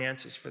the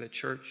finances for the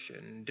church,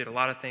 and did a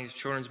lot of things,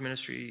 children's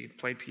ministry,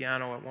 played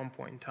piano at one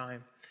point in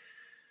time,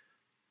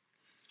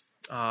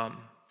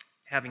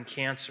 having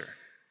cancer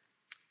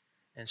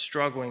and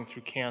struggling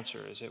through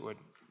cancer as it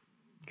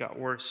got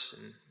worse.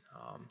 And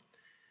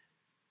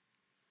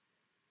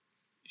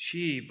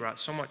she brought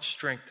so much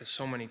strength to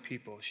so many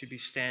people. She'd be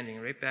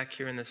standing right back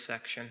here in this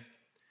section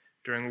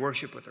during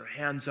worship with her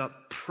hands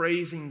up,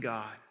 praising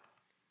God.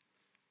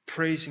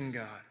 Praising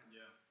God.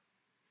 Yeah.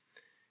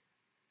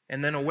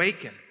 And then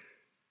Awaken.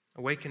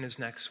 Awaken is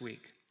next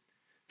week.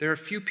 There are a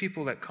few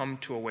people that come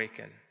to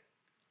Awaken.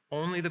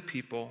 Only the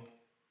people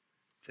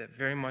that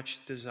very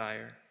much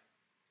desire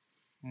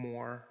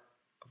more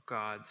of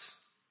God's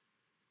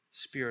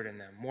Spirit in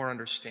them, more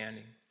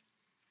understanding.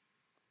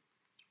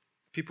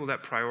 People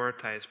that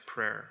prioritize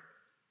prayer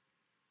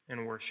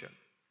and worship.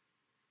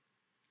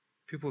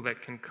 People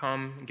that can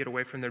come and get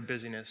away from their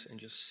busyness and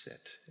just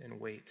sit and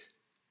wait.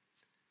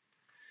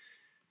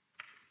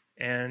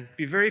 And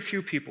be very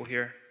few people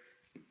here.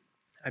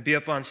 I'd be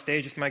up on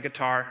stage with my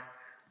guitar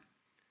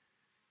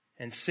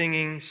and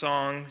singing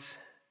songs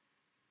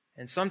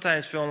and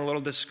sometimes feeling a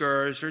little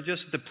discouraged or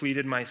just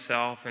depleted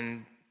myself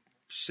and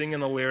singing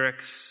the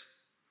lyrics.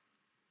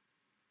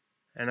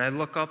 And I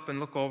look up and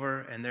look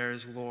over, and there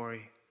is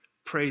Lori,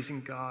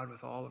 praising God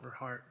with all of her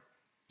heart,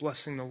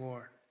 blessing the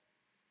Lord.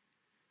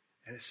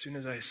 And as soon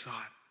as I saw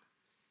it,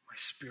 my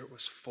spirit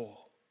was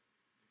full.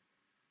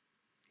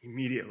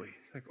 Immediately.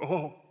 It's like,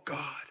 oh,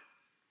 God,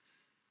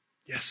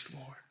 Yes,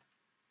 Lord.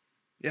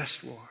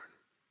 Yes, Lord.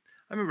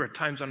 I remember at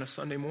times on a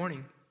Sunday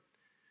morning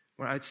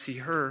when I'd see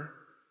her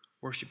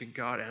worshiping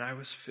God, and I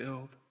was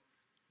filled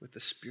with the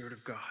Spirit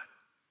of God.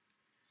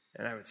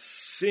 And I would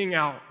sing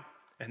out,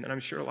 and then I'm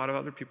sure a lot of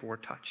other people were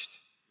touched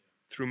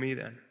through me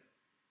then.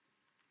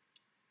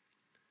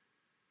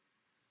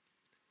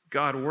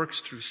 God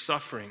works through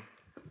suffering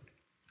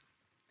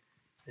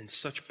in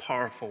such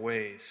powerful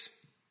ways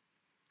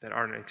that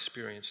aren't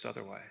experienced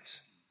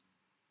otherwise.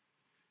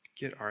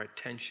 Get our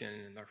attention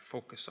and our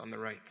focus on the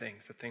right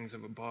things, the things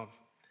of above,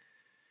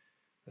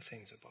 the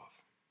things above.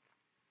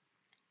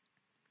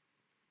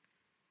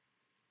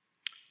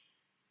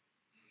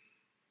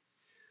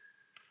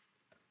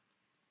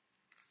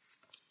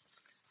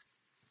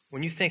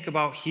 When you think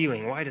about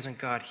healing, why doesn't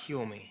God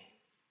heal me?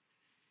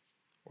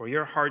 Or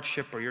your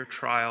hardship or your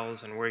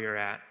trials and where you're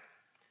at,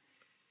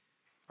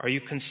 are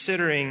you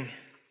considering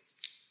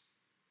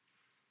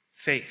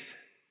faith?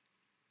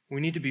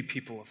 We need to be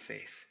people of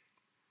faith.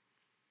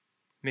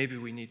 Maybe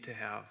you need to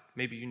have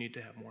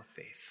more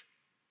faith.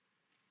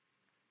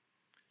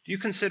 Do you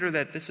consider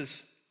that this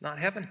is not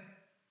heaven?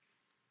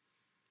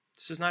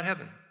 This is not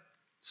heaven.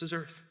 This is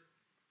earth.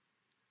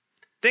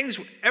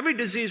 Every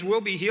disease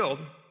will be healed,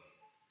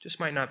 just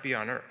might not be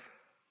on earth.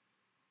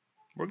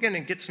 We're going to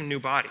get some new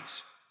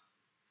bodies.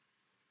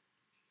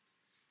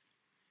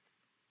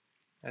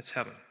 That's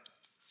heaven.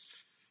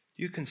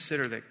 Do you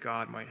consider that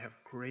God might have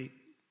great,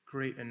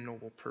 great and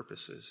noble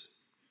purposes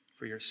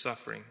for your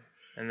suffering,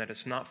 and that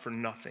it's not for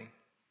nothing?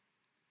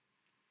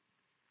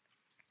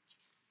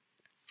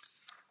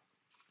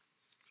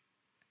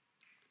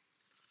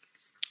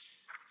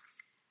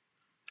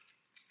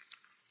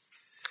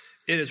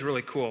 It is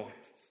really cool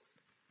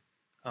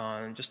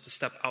just to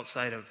step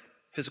outside of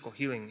physical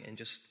healing and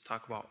just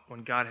talk about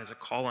when God has a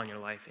call on your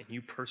life and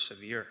you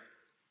persevere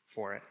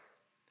for it.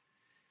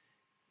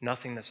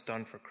 Nothing that's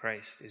done for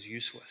Christ is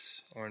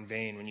useless or in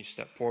vain when you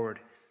step forward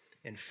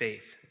in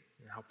faith,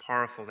 and how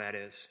powerful that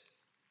is.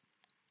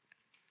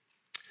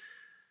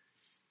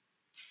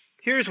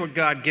 Here's what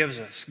God gives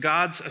us,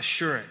 God's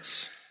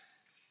assurance.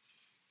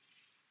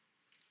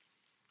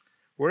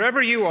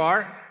 Wherever you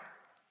are,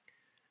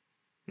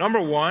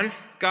 number one,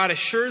 God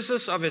assures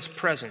us of his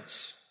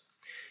presence.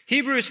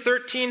 Hebrews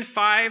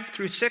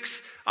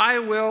 13:5-6, I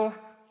will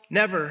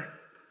never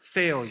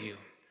fail you.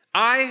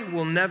 I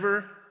will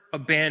never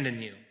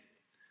abandon you.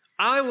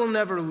 I will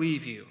never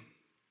leave you.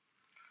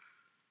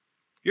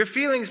 Your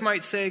feelings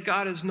might say,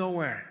 God is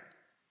nowhere.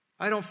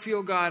 I don't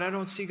feel God. I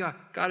don't see God.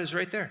 God is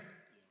right there.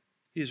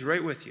 He is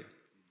right with you.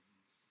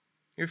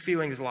 Your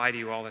feelings lie to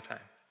you all the time.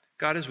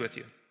 God is with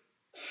you.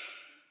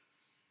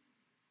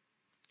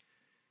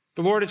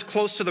 The Lord is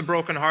close to the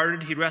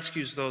brokenhearted. He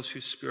rescues those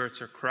whose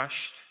spirits are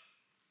crushed.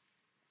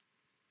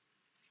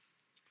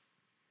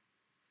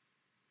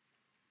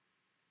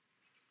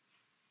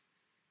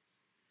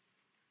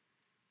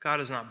 God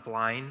is not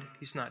blind.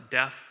 He's not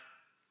deaf.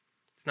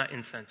 He's not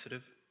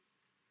insensitive.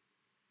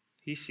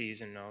 He sees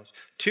and knows.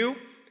 2,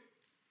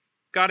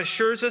 God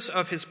assures us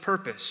of his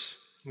purpose.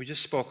 We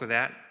just spoke of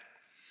that.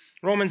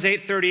 Romans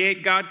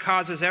 8:38, God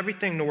causes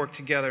everything to work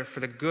together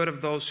for the good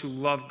of those who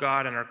love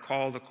God and are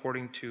called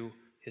according to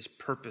his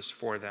purpose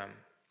for them.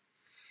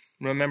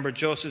 Remember,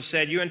 Joseph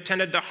said, you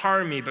intended to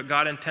harm me, but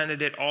God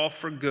intended it all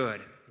for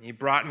good. He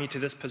brought me to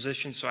this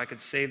position so I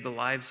could save the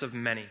lives of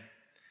many.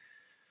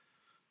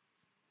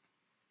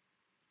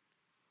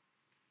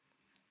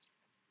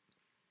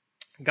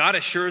 God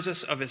assures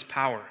us of his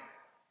power.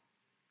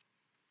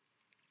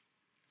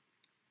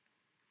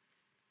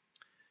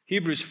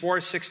 Hebrews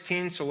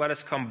 4:16, so let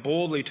us come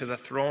boldly to the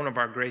throne of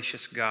our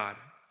gracious God.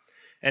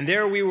 And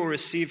there we will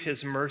receive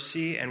his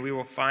mercy, and we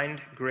will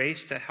find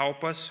grace to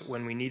help us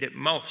when we need it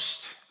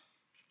most.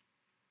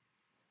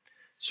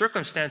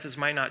 Circumstances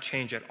might not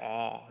change at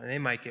all, and they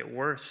might get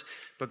worse,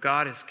 but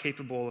God is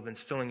capable of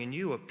instilling in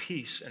you a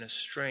peace and a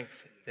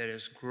strength that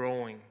is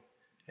growing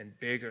and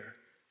bigger.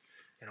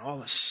 And all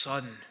of a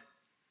sudden,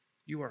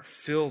 you are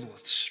filled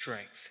with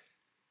strength,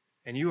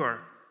 and you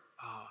are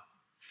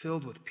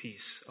filled with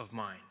peace of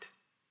mind,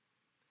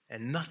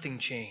 and nothing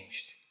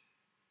changed.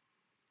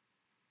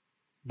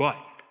 But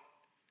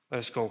let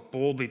us go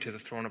boldly to the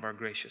throne of our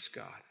gracious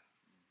God.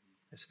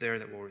 It's there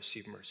that we'll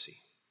receive mercy,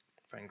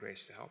 find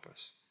grace to help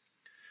us.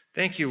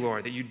 Thank you,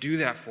 Lord, that you do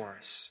that for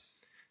us,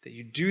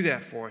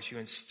 you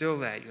instill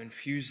that, you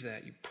infuse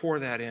that, you pour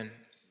that in.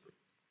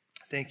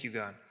 Thank you,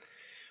 God.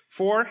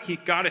 4,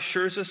 God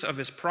assures us of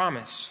his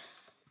promise.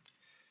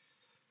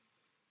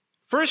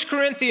 1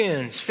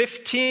 Corinthians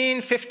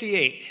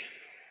 15:58.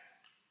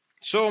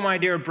 So, my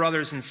dear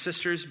brothers and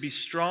sisters, be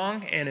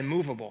strong and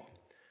immovable.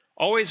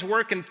 Always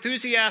work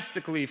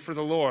enthusiastically for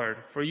the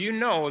Lord, for you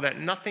know that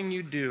nothing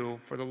you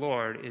do for the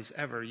Lord is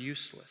ever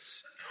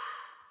useless.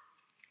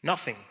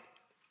 Nothing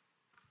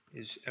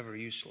is ever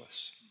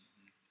useless.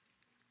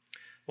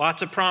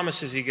 Lots of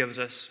promises he gives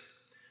us.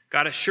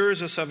 God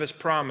assures us of his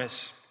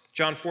promise.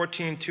 John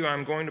 14:2,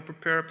 I'm going to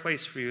prepare a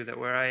place for you, that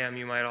where I am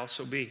you might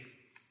also be.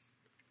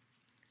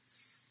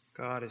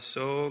 God is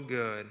so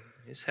good.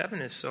 His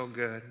heaven is so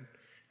good.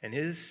 And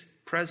his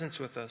presence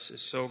with us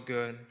is so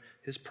good.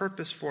 His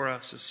purpose for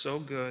us is so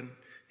good.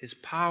 His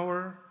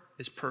power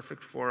is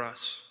perfect for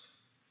us.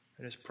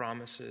 And his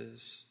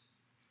promises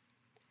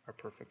are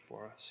perfect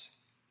for us.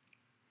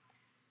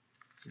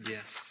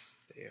 Yes,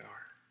 they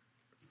are.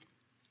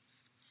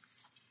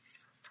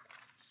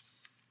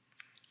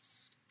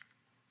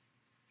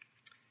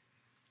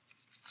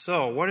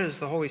 So, what has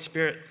the Holy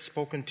Spirit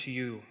spoken to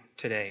you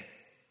today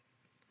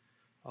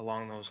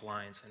along those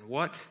lines? And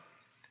what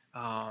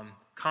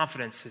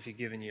confidence has he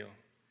given you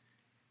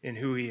in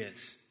who he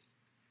is?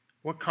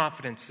 What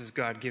confidence has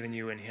God given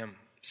you in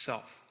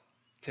himself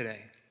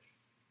today?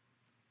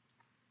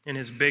 In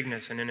his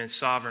bigness and in his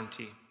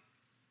sovereignty.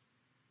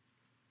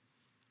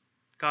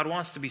 God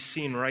wants to be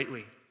seen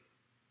rightly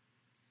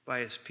by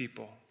his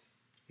people.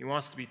 He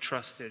wants to be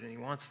trusted and he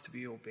wants to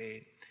be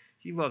obeyed.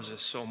 He loves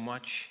us so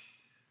much.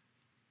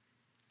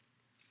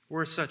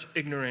 We're such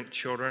ignorant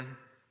children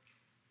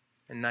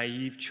and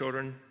naive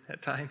children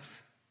at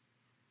times.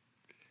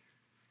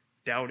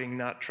 Doubting,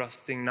 not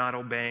trusting, not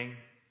obeying.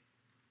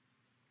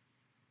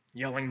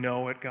 Yelling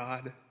no at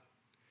God.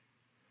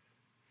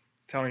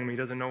 Telling him he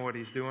doesn't know what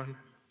he's doing.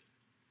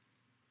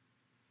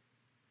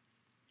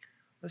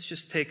 Let's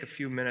just take a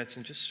few minutes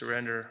and just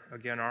surrender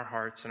again our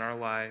hearts and our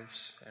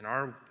lives and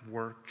our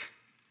work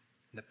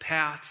and the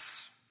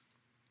paths.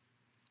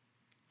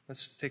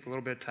 Let's take a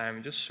little bit of time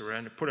and just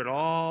surrender. Put it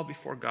all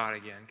before God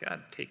again.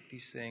 God, take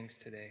these things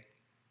today.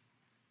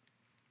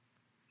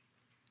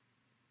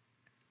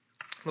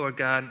 Lord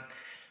God,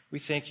 we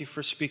thank you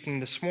for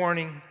speaking this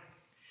morning.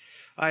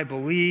 I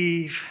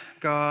believe,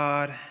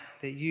 God,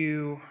 that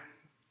you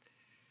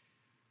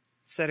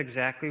said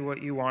exactly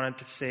what you wanted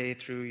to say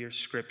through your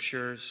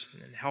scriptures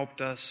and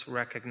helped us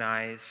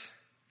recognize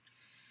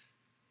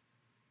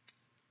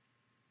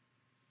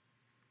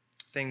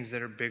things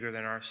that are bigger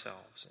than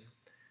ourselves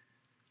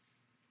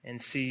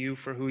and see you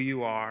for who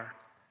you are.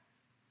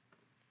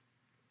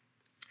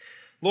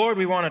 Lord,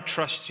 we want to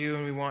trust you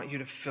and we want you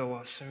to fill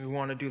us and we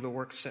want to do the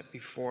work set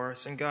before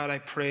us. And God, I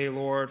pray,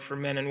 Lord, for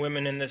men and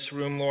women in this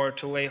room, Lord,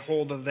 to lay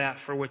hold of that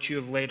for which you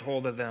have laid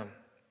hold of them.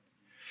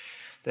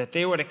 That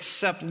they would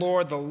accept,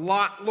 Lord, the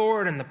lot,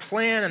 Lord, and the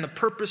plan and the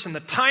purpose and the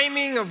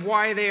timing of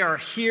why they are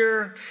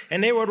here.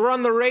 And they would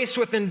run the race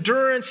with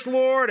endurance,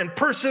 Lord, and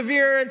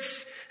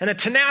perseverance and a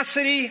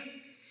tenacity,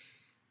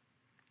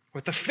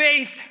 with the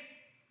faith.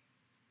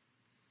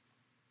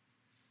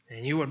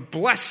 And you would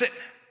bless it.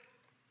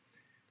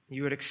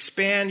 You would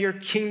expand your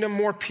kingdom.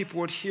 More people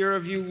would hear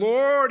of you,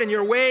 Lord, and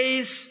your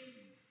ways,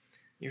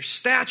 your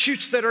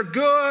statutes that are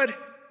good.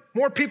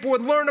 More people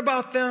would learn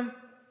about them.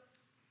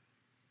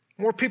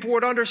 More people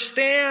would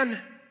understand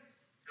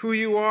who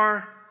you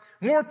are.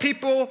 More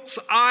people's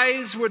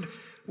eyes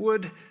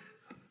would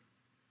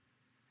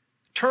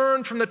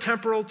turn from the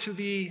temporal to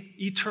the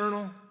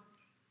eternal.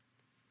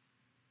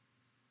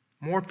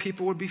 More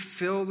people would be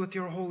filled with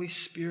your Holy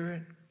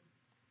Spirit.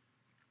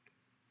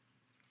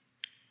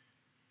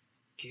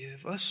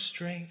 Give us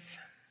strength.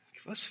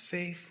 Give us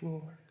faith,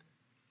 Lord.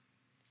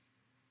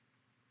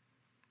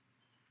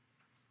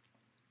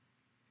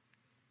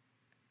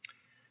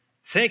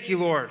 Thank you,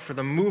 Lord, for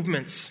the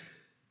movements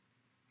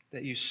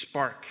that you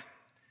spark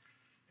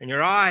and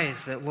your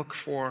eyes that look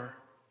for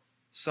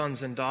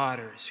sons and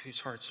daughters whose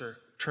hearts are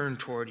turned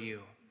toward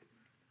you.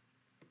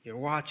 You're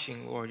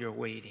watching, Lord, you're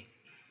waiting.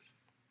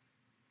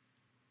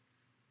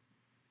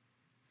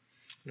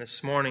 And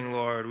this morning,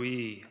 Lord,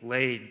 we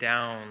lay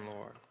down,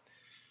 Lord.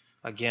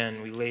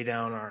 Again, we lay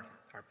down our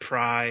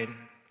pride,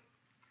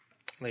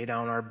 lay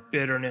down our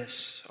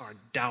bitterness, our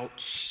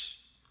doubts.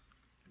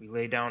 We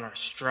lay down our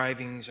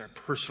strivings, our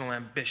personal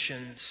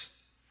ambitions.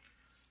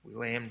 We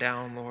lay them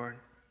down, Lord.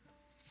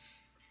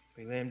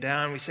 We lay them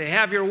down. We say,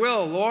 have your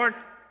will, Lord.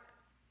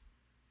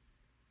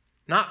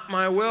 Not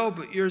my will,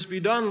 but yours be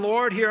done,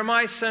 Lord. Here am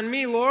I, send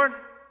me, Lord.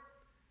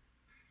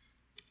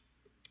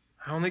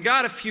 I only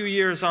got a few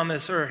years on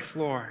this earth,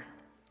 Lord.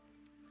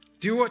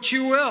 Do what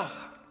you will.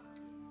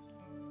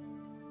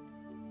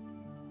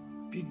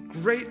 Be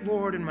great,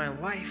 Lord, in my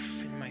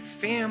life, in my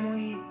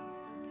family,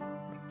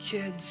 my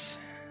kids.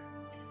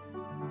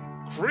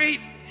 Great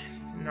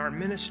in our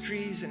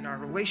ministries and our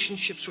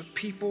relationships with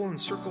people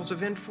and circles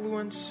of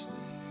influence.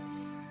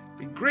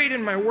 Be great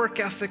in my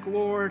work ethic,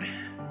 Lord.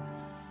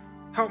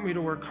 Help me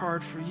to work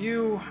hard for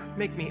you.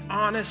 Make me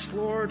honest,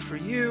 Lord, for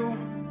you.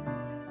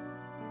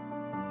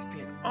 Make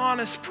me an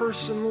honest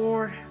person,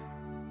 Lord.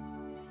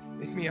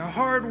 Make me a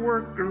hard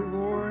worker,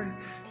 Lord.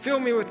 Fill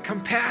me with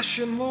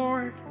compassion,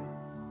 Lord.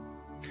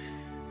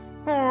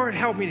 Lord,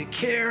 help me to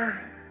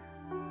care.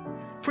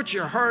 Put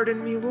your heart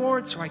in me,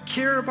 Lord, so I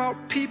care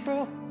about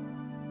people.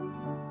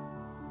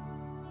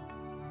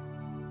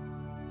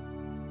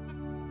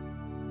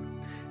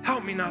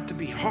 Help me not to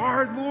be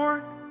hard,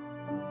 Lord.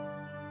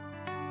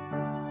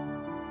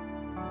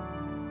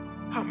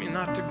 Help me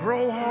not to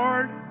grow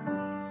hard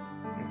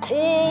and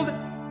cold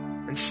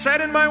and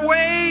set in my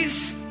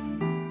ways.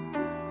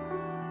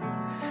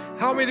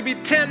 Help me to be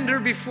tender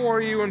before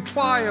you and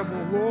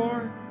pliable,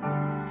 Lord.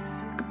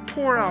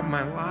 Pour out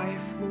my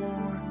life,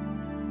 Lord.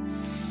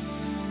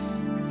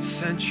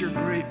 sense your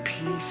great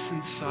peace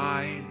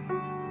inside,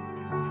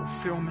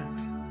 fulfillment.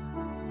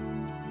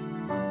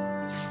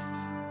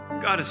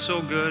 God is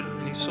so good,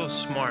 and He's so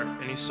smart,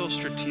 and He's so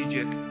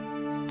strategic,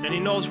 and He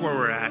knows where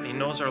we're at, and He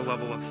knows our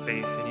level of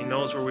faith, and He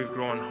knows where we've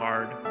grown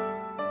hard.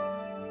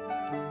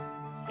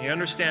 He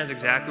understands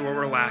exactly where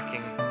we're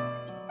lacking,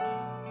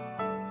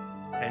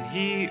 and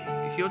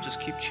He'll just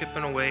keep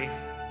chipping away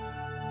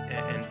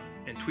and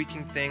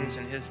tweaking things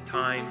in His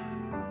time.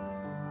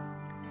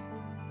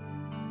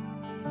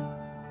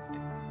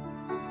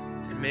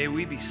 And may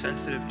we be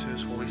sensitive to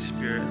His Holy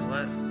Spirit.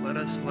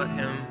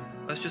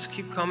 Let's just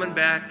keep coming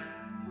back.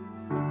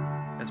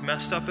 As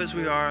messed up as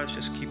we are, let's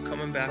just keep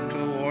coming back to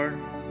the Lord.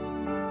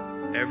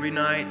 Every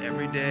night,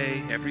 every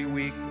day, every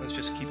week, let's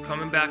just keep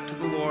coming back to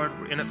the Lord.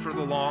 We're in it for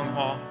the long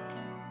haul.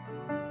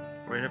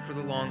 We're in it for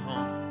the long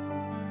haul.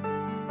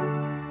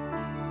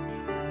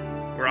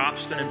 We're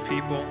obstinate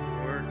people.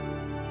 We're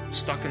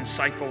stuck in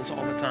cycles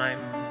all the time.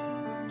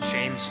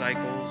 Shame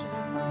cycles.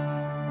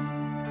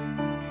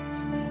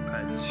 All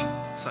kinds of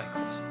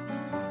cycles.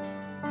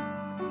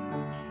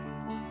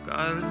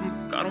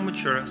 God will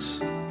mature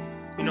us.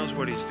 He knows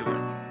what He's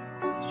doing.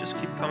 Let's just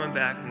keep coming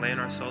back and laying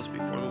ourselves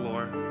before the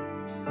Lord.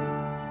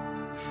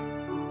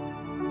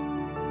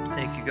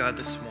 Thank you, God,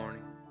 this morning.